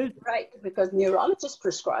prescribing it? Right, because neurologists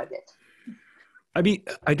prescribe it. I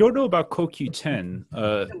don't know about CoQ10.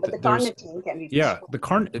 But the carnitine can be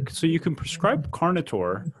prescribed. Yeah, so you can prescribe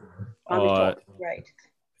Carnitor. Right.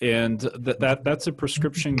 And that's a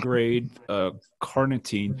prescription grade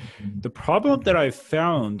carnitine. The problem that I've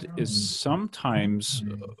found is sometimes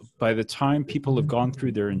by the time people have gone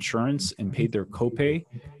through their insurance and paid their copay,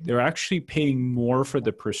 they're actually paying more for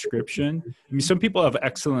the prescription. Some people have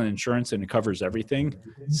excellent insurance and it covers everything.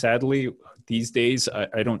 Sadly, these days,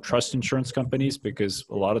 I don't trust insurance companies because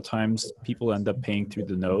a lot of times people end up paying through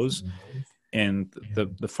the nose. And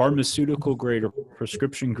the pharmaceutical grade or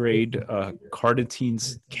prescription grade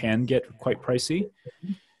carnitines can get quite pricey.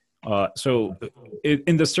 So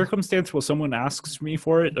in the circumstance where someone asks me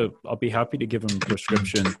for it, I'll be happy to give them a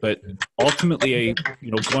prescription. But ultimately,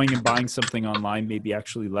 going and buying something online may be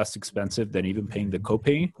actually less expensive than even paying the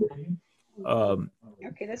copay.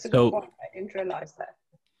 Okay, that's a good point. I didn't realize that.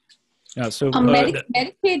 Yeah, so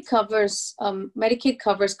Medicaid covers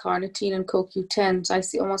carnitine and CoQ10. So I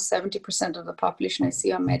see almost 70% of the population I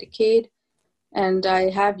see on Medicaid, and I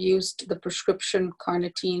have used the prescription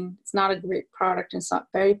carnitine. It's not a great product. It's not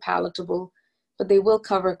very palatable, but they will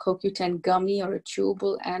cover CoQ10 gummy or a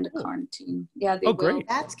chewable and a carnitine. Yeah, they will. Great.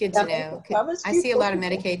 That's good to know. I see a lot of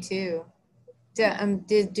Medicaid too.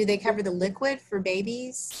 Do they cover the liquid for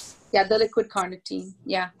babies? Yeah, the liquid carnitine.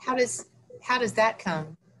 Yeah. How does that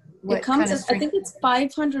come? It comes, I think it's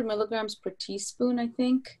 500 milligrams per teaspoon, I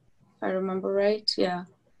think, if I remember right. Yeah.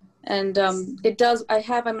 And it does, I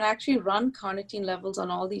actually run carnitine levels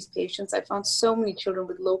on all these patients. I found so many children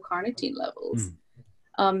with low carnitine levels.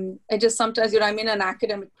 I just sometimes, I'm in an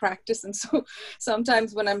academic practice. And so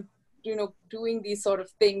sometimes when I'm, doing these sort of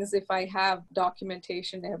things, if I have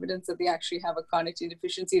documentation evidence that they actually have a carnitine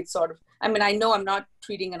deficiency, it's sort of, I know I'm not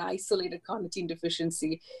treating an isolated carnitine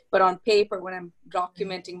deficiency, but on paper, when I'm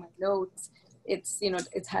documenting my notes, it's,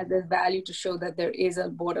 it's had the value to show that there is a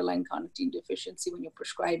borderline carnitine deficiency when you're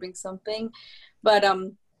prescribing something. But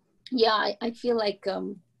yeah, I feel like,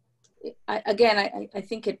 I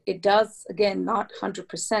think it does, again, not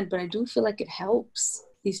 100%, but I do feel like it helps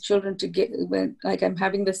these children to get, like I'm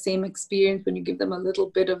having the same experience when you give them a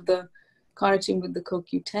little bit of the carnitine with the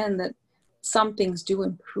CoQ10 that some things do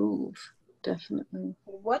improve, definitely.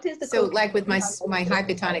 What is the So CoQ10? like with my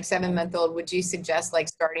hypotonic 7-month-old, would you suggest like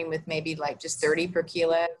starting with maybe like just 30 per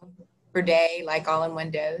kilo per day, like all in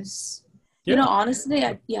one dose? You know, honestly,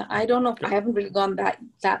 I don't know. I haven't really gone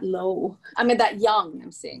that low. I mean, that young,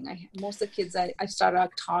 I'm saying. Most of the kids I started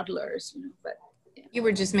out toddlers, you know, but. Yeah. You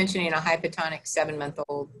were just mentioning a hypotonic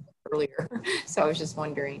 7-month-old earlier. So I was just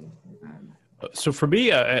wondering. So for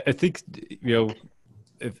me, I think, you know,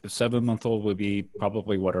 if a 7-month-old would be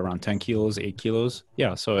probably what, around 10 kilos, 8 kilos.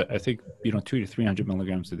 Yeah. So I think, you know, 200 to 300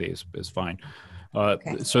 milligrams a day is fine.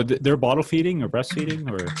 Okay. So they're bottle feeding or breastfeeding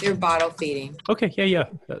or? They're bottle feeding. Okay. Yeah.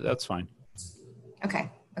 That's fine.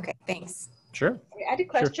 Okay. Thanks. Sure. I had a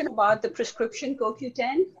question about the prescription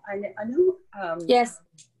CoQ10. I know. Yes.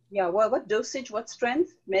 Yeah. Well, what dosage, what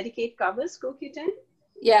strength Medicaid covers CoQ10?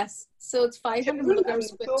 Yes. So it's 500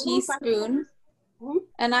 milligrams per teaspoon. Mm-hmm.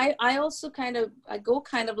 And I also I go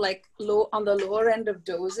kind of like low on the lower end of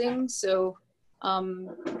dosing. So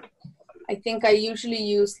I think I usually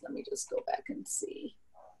use, let me just go back and see.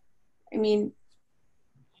 I mean,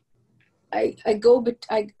 I dose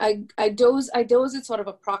it sort of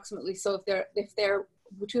approximately. So if they're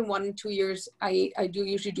between 1 and 2 years, I do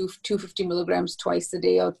usually do 250 milligrams twice a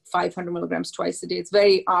day or 500 milligrams twice a day. It's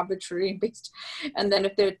very arbitrary based. And then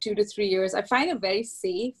if they're 2 to 3 years, I find it very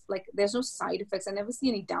safe. Like there's no side effects. I never see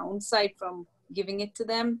any downside from giving it to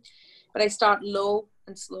them. But I start low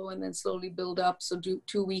and slow and then slowly build up. So do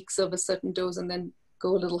 2 weeks of a certain dose and then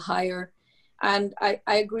go a little higher. And I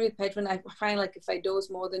agree with Pedram. I find like if I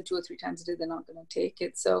dose more than 2 or 3 times a day, they're not going to take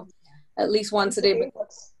it. So at least once a day.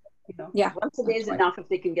 But, you know, yeah, once a day is enough if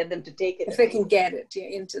they can get them to take it. If they can get it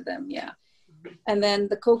into them, yeah. And then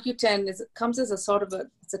the CoQ10 comes as a sort of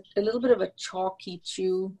it's a little bit of a chalky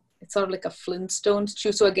chew. It's sort of like a Flintstones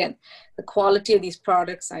chew. So again, the quality of these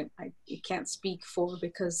products, I can't speak for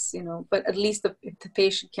because, you know, but at least if the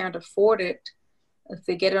patient can't afford it, if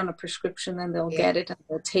they get it on a prescription, then they'll get it and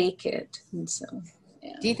they'll take it. And so,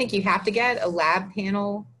 yeah. Do you think you have to get a lab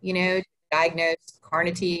panel, you know, to diagnose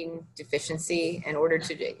carnitine deficiency in order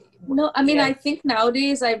to? No, I mean, I think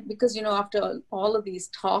nowadays because, you know, after all of these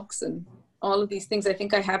talks and all of these things, I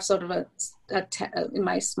think I have sort of in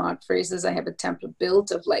my smart phrases, I have a template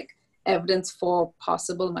built of like evidence for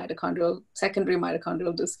possible secondary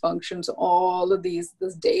mitochondrial dysfunction. So all of this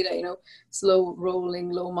data, you know, slow rolling,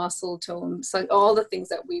 low muscle tone, so all the things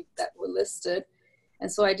that were listed.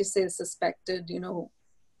 And so I just say suspected, you know,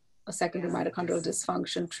 a secondary mitochondrial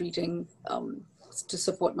dysfunction, treating to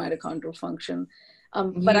support mitochondrial function.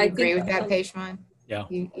 But I agree think, with that, Peshman? Yeah.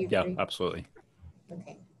 You yeah, agree? absolutely.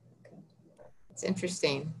 Okay. It's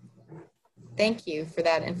interesting. Thank you for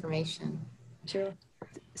that information. Sure.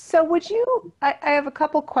 So would you, I have a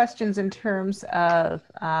couple questions in terms of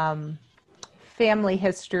family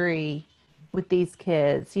history with these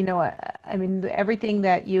kids. You know, I mean, everything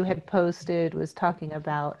that you had posted was talking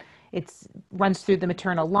about, runs through the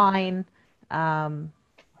maternal line,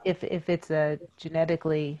 if it's a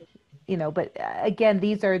genetically, you know, but again,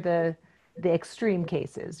 these are the extreme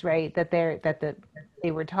cases, right? That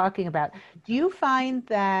they were talking about. Do you find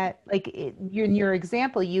that, like in your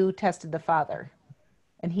example, you tested the father,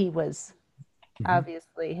 and he was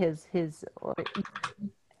obviously his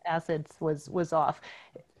acids was off.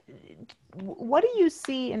 What do you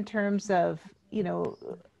see in terms of, you know,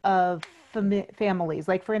 of families?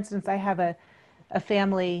 Like for instance, I have a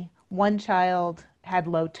family, one child had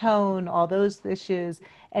low tone, all those issues,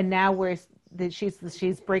 and now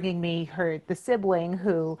she's bringing me the sibling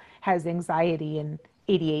who has anxiety and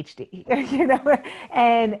ADHD, you know,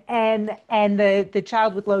 and the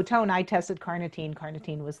child with low tone, I tested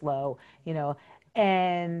carnitine was low, you know,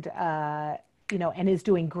 and you know, and is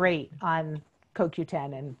doing great on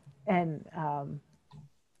CoQ10 and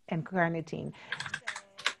carnitine.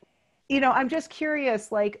 You know, I'm just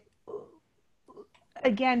curious, like,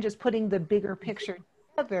 again, just putting the bigger picture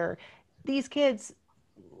together, these kids,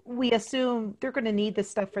 we assume they're going to need this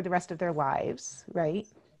stuff for the rest of their lives, right?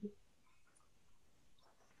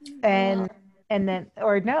 And then,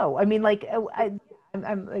 or no, I mean, like,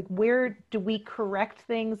 I'm like, where do we correct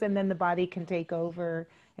things and then the body can take over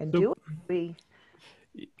and do it?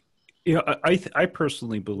 You know, I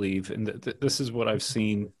personally believe, and this is what I've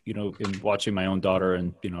seen, you know, in watching my own daughter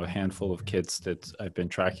and, you know, a handful of kids that I've been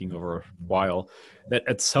tracking over a while, that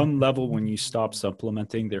at some level, when you stop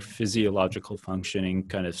supplementing, their physiological functioning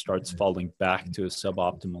kind of starts falling back to a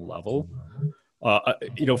suboptimal level.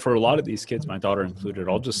 For a lot of these kids, my daughter included,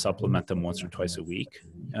 I'll just supplement them once or twice a week.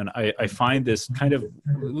 And I find this kind of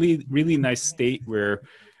really, really nice state where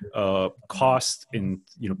cost and,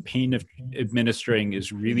 pain of administering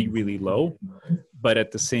is really, really low. But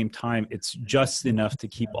at the same time, it's just enough to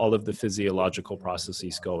keep all of the physiological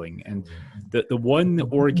processes going. And the one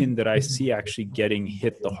organ that I see actually getting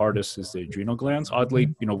hit the hardest is the adrenal glands.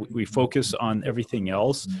 Oddly, we focus on everything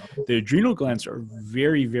else. The adrenal glands are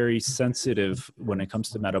very, very sensitive when it comes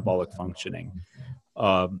to metabolic functioning.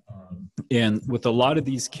 And with a lot of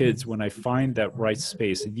these kids, when I find that right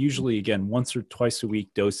space, and usually, again, once or twice a week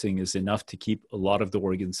dosing is enough to keep a lot of the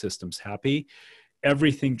organ systems happy.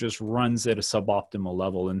 Everything just runs at a suboptimal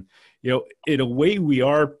level. And, in a way, we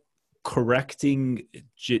are correcting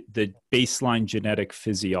the baseline genetic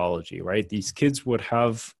physiology, right? These kids would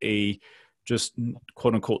have a just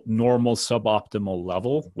quote unquote normal suboptimal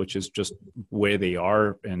level, which is just where they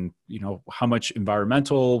are. And, how much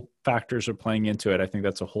environmental factors are playing into it. I think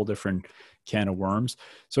that's a whole different can of worms.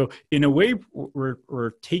 So in a way,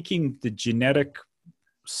 we're taking the genetic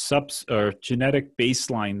genetic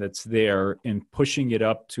baseline that's there and pushing it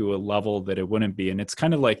up to a level that it wouldn't be. And it's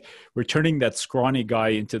kind of like we're turning that scrawny guy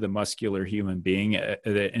into the muscular human being at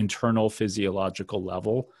the internal physiological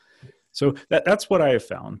level. So that's what I have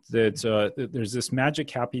found, that there's this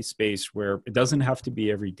magic happy space where it doesn't have to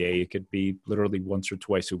be every day. It could be literally once or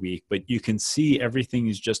twice a week, but you can see everything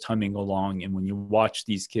is just humming along. And when you watch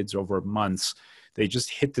these kids over months, they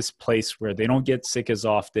just hit this place where they don't get sick as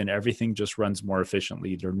often. Everything just runs more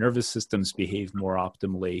efficiently. Their nervous systems behave more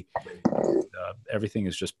optimally. Everything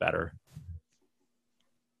is just better.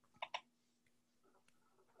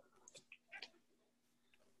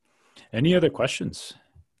 Any other questions?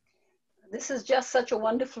 This is just such a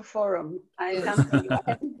wonderful forum. I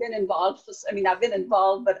haven't been involved. I've been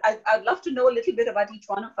involved, but I'd love to know a little bit about each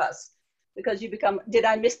one of us, because did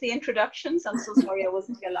I miss the introductions? I'm so sorry I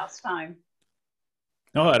wasn't here last time.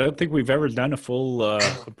 No, I don't think we've ever done a full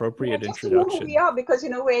appropriate introduction. Just to know who we are, because,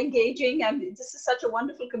 we're engaging, and this is such a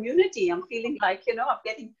wonderful community. I'm feeling like, I'm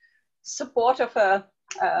getting support of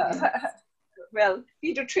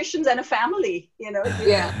pediatricians and a family,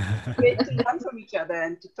 Yeah. Great to learn from each other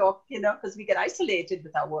and to talk, because we get isolated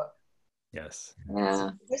with our work. Yes.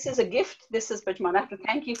 Yeah. This is a gift. This is Pajman. I have to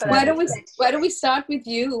thank you for that. Why don't we start with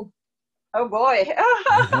you? Oh boy.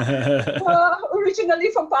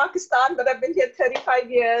 Originally from Pakistan, but I've been here 35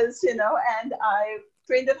 years, and I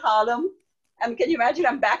trained at Harlem. And can you imagine,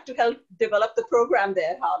 I'm back to help develop the program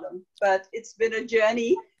there at Harlem. But it's been a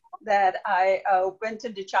journey that I went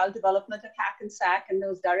into child development at Hackensack, and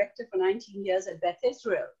was director for 19 years at Beth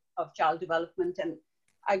Israel of child development. And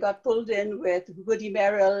I got pulled in with Woody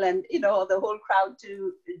Merrill and, the whole crowd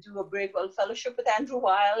to do a Brave World Fellowship with Andrew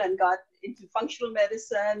Weil, and got into functional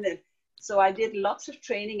medicine. And so I did lots of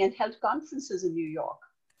training and held conferences in New York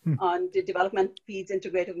on the development peds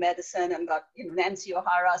integrative medicine, and got, Nancy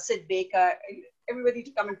O'Hara, Sid Baker, everybody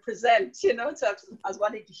to come and present, so I was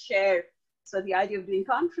wanting to share. So the idea of doing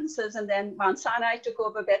conferences, and then Mount Sinai took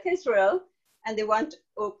over Beth Israel, and they weren't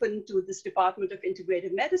open to this Department of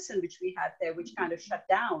Integrative Medicine, which we had there, which kind of shut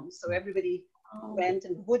down. So everybody went,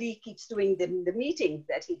 and Woody keeps doing the meeting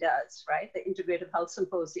that he does, right? The Integrative Health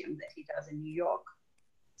Symposium that he does in New York.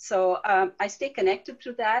 So I stay connected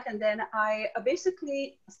to that. And then I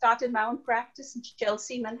basically started my own practice in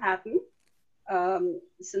Chelsea, Manhattan,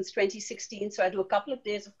 since 2016. So I do a couple of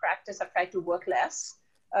days of practice. I've tried to work less.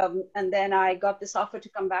 And then I got this offer to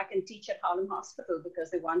come back and teach at Harlem Hospital, because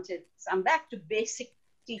they wanted, so I'm back to basic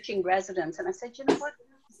teaching residents. And I said, you know what,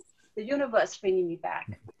 the universe bringing me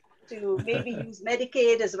back to maybe use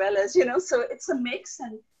Medicaid as well as, so it's a mix.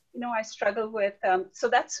 And, I struggle with, so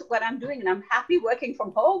that's what I'm doing. And I'm happy working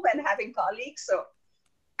from home and having colleagues. So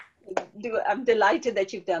I'm delighted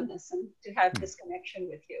that you've done this and to have this connection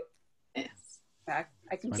with you. Yes.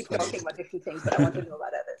 I can keep talking about different things, but I want to know about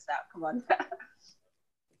others now. Come on.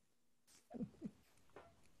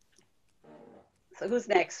 So who's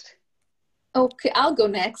next? Okay, I'll go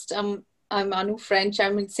next. I'm Anu French.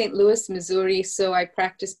 I'm in St. Louis, Missouri. So I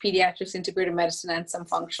practice pediatrics, integrative medicine, and some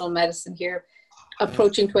functional medicine here,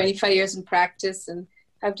 approaching 25 years in practice. And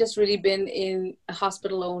I've just really been in a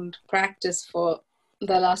hospital-owned practice for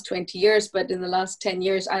the last 20 years. But in the last 10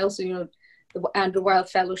 years, I also, the Andrew Weil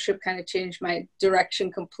Fellowship kind of changed my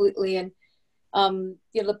direction completely. And,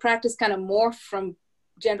 the practice kind of morphed from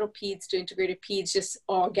general peds to integrated peds just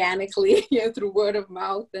organically, through word of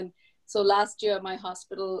mouth. And So last year, my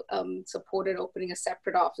hospital supported opening a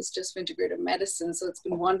separate office just for integrative medicine. So it's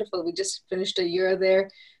been wonderful. We just finished a year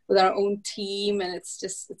there with our own team, and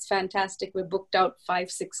it's fantastic. We're booked out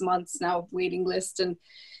 5-6 months now, waiting list, and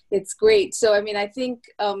it's great. So, I mean, I think,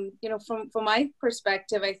 from my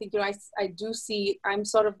perspective, I think, I do see, I'm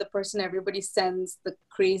sort of the person everybody sends the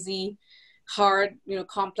crazy, hard,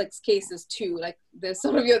 complex cases to. Like, there's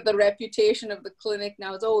sort of the reputation of the clinic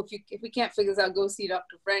now is, if we can't figure this out, go see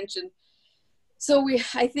Dr. French. And so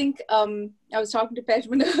I think, I was talking to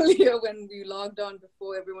Pejman earlier when we logged on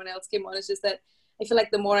before everyone else came on. It's just that I feel like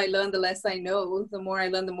the more I learn, the less I know. The more I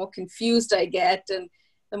learn, the more confused I get. And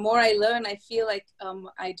the more I learn, I feel like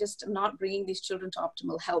I just am not bringing these children to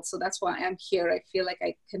optimal health. So that's why I'm here. I feel like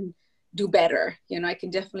I can do better. I can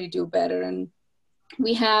definitely do better. And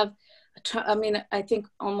we have, I think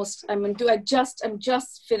almost, I'm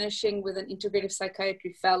just finishing with an integrative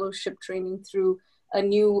psychiatry fellowship training through a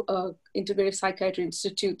new integrative psychiatry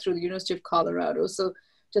institute through the University of Colorado. So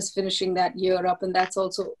just finishing that year up. And that's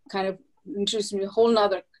also kind of introduced me a whole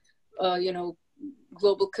nother,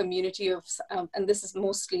 global community of, and this is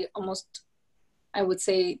mostly almost, I would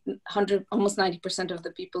say almost 90% of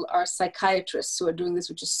the people are psychiatrists who are doing this,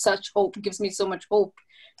 which is such hope. It gives me so much hope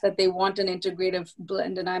that they want an integrative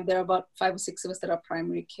blend. And there are about 5 or 6 of us that are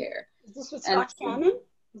primary care. Is this with Scott Shannon?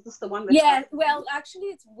 Is this the one with well, actually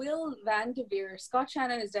it's Will Vanderveer. Scott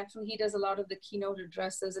Shannon is definitely, he does a lot of the keynote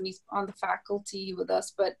addresses and he's on the faculty with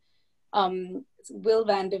us, but Will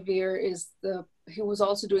Vanderveer is who was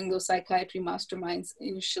also doing those psychiatry masterminds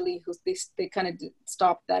initially, they kind of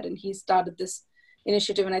stopped that, and he started this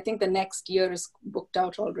initiative. And I think the next year is booked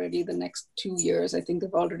out already. The next 2 years, I think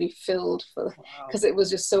they've already filled because it was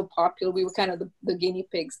just so popular. We were kind of the guinea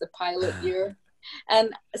pigs, the pilot year.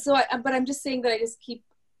 And so, but I'm just saying that I just keep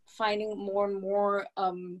finding more and more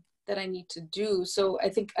that I need to do. So I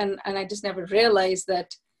think, and I just never realized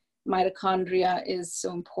that mitochondria is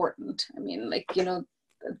so important. I mean,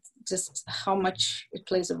 just how much it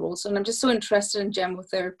plays a role. So, and I'm just so interested in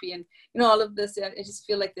gemotherapy and, all of this. I just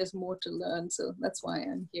feel like there's more to learn. So that's why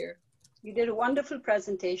I'm here. You did a wonderful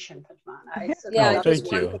presentation, Padman. Thank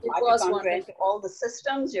you. It was wonderful. All the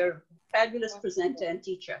systems, you're a fabulous presenter and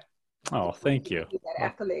teacher. Oh, thank you. That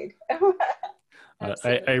accolade.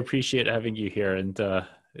 I appreciate having you here and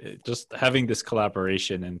just having this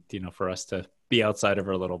collaboration and, for us to be outside of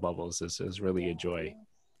our little bubbles is really a joy.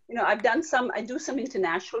 I do some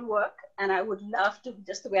international work, and I would love to,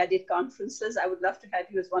 just the way I did conferences, I would love to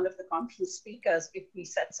have you as one of the conference speakers if we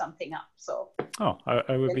set something up. So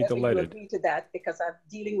I would be delighted. Agree to that, because I'm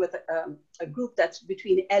dealing with a group that's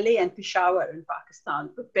between LA and Peshawar in Pakistan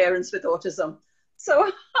with parents with autism.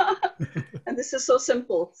 So, and this is so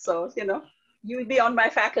simple. So, you would be on my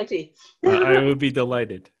faculty. I would be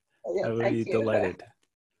delighted. Yeah, I would be delighted.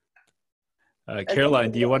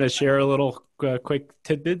 Caroline, do you want to share a little quick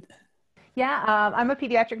tidbit? Yeah, I'm a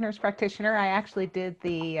pediatric nurse practitioner. I actually did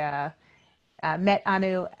the met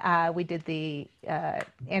Anu. We did the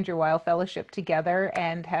Andrew Weil Fellowship together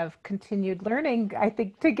and have continued learning, I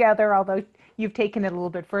think, together, although you've taken it a little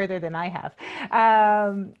bit further than I have.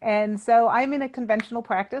 And so I'm in a conventional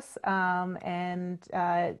practice and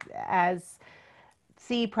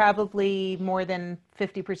see probably more than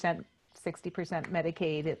 50%, 60%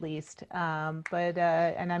 Medicaid at least, and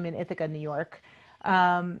I'm in Ithaca, New York.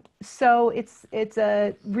 So it's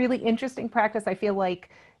a really interesting practice. I feel like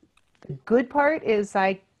the good part is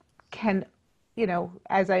I can,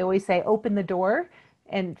 as I always say, open the door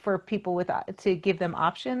and for people to give them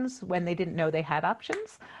options when they didn't know they had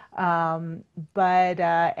options. And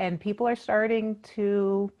people are starting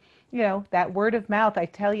to, that word of mouth, I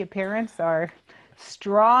tell you, parents are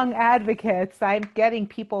strong advocates. I'm getting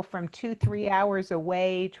people from 2-3 hours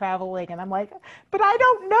away traveling, and I'm like, but I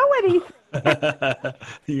don't know anything.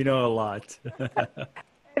 You know a lot.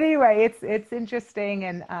 Anyway, it's interesting,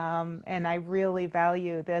 and I really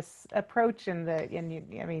value this approach. As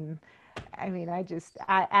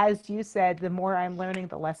you said, the more I'm learning,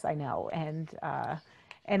 the less I know, and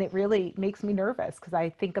it really makes me nervous because I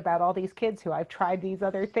think about all these kids who I've tried these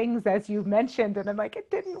other things, as you mentioned, and I'm like, it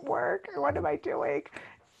didn't work, or what am I doing?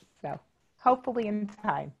 So hopefully in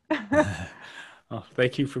time. Oh,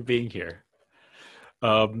 thank you for being here.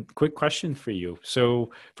 Quick question for you.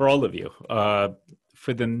 So for all of you,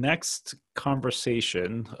 for the next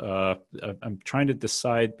conversation, I'm trying to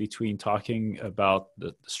decide between talking about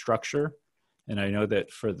the structure. And I know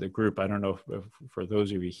that for the group, I don't know if for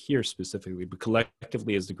those of you here specifically, but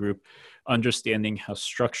collectively as the group, understanding how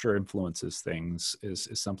structure influences things is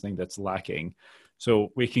something that's lacking.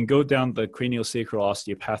 So we can go down the craniosacral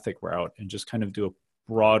osteopathic route and just kind of do a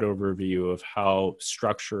broad overview of how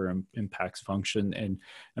structure impacts function. And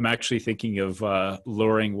I'm actually thinking of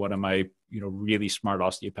luring one of my, really smart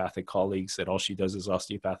osteopathic colleagues that all she does is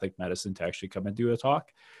osteopathic medicine to actually come and do a talk.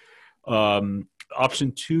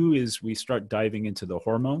 Option 2 is we start diving into the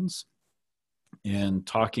hormones and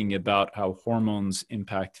talking about how hormones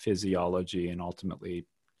impact physiology and ultimately,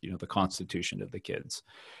 the constitution of the kids.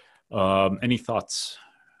 Any thoughts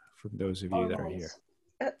from those of you that are here?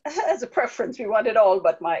 As a preference, we want it all,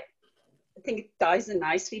 but I think it ties in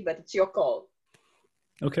nicely, but it's your call.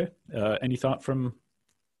 Okay. Any thought from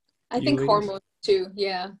I think ladies? hormones too.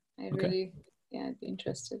 Yeah, I'd be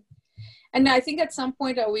interested. And I think at some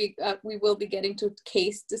point we will be getting to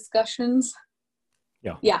case discussions.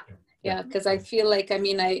 Yeah. Because I feel like,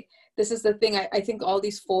 this is the thing. I think all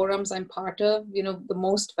these forums I'm part of, the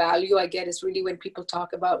most value I get is really when people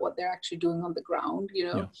talk about what they're actually doing on the ground,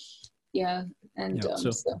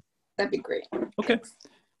 so that'd be great. Okay.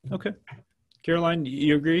 Caroline,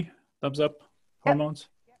 you agree? Thumbs up? Hormones?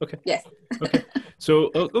 Okay. Yes. Okay.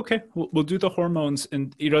 So, okay, we'll do the hormones,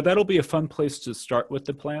 and that'll be a fun place to start with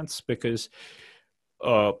the plants, because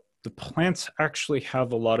the plants actually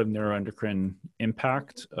have a lot of neuroendocrine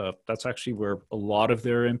impact. That's actually where a lot of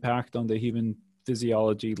their impact on the human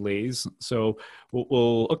physiology lays. So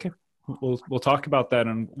we'll talk about that,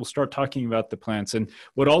 and we'll start talking about the plants. And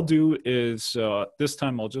what I'll do is this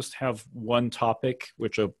time I'll just have one topic,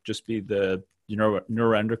 which will just be the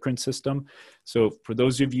neuroendocrine system. So for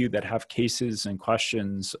those of you that have cases and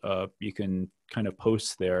questions, you can kind of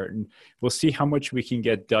post there, and we'll see how much we can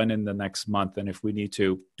get done in the next month. And if we need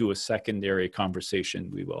to do a secondary conversation,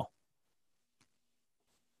 we will.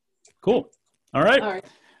 Cool. All right.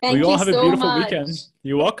 Thank you all have so a beautiful much. weekend.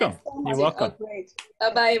 You're welcome. You're welcome. Great.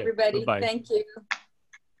 Bye-bye, everybody. Bye-bye. Thank you.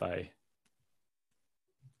 Bye.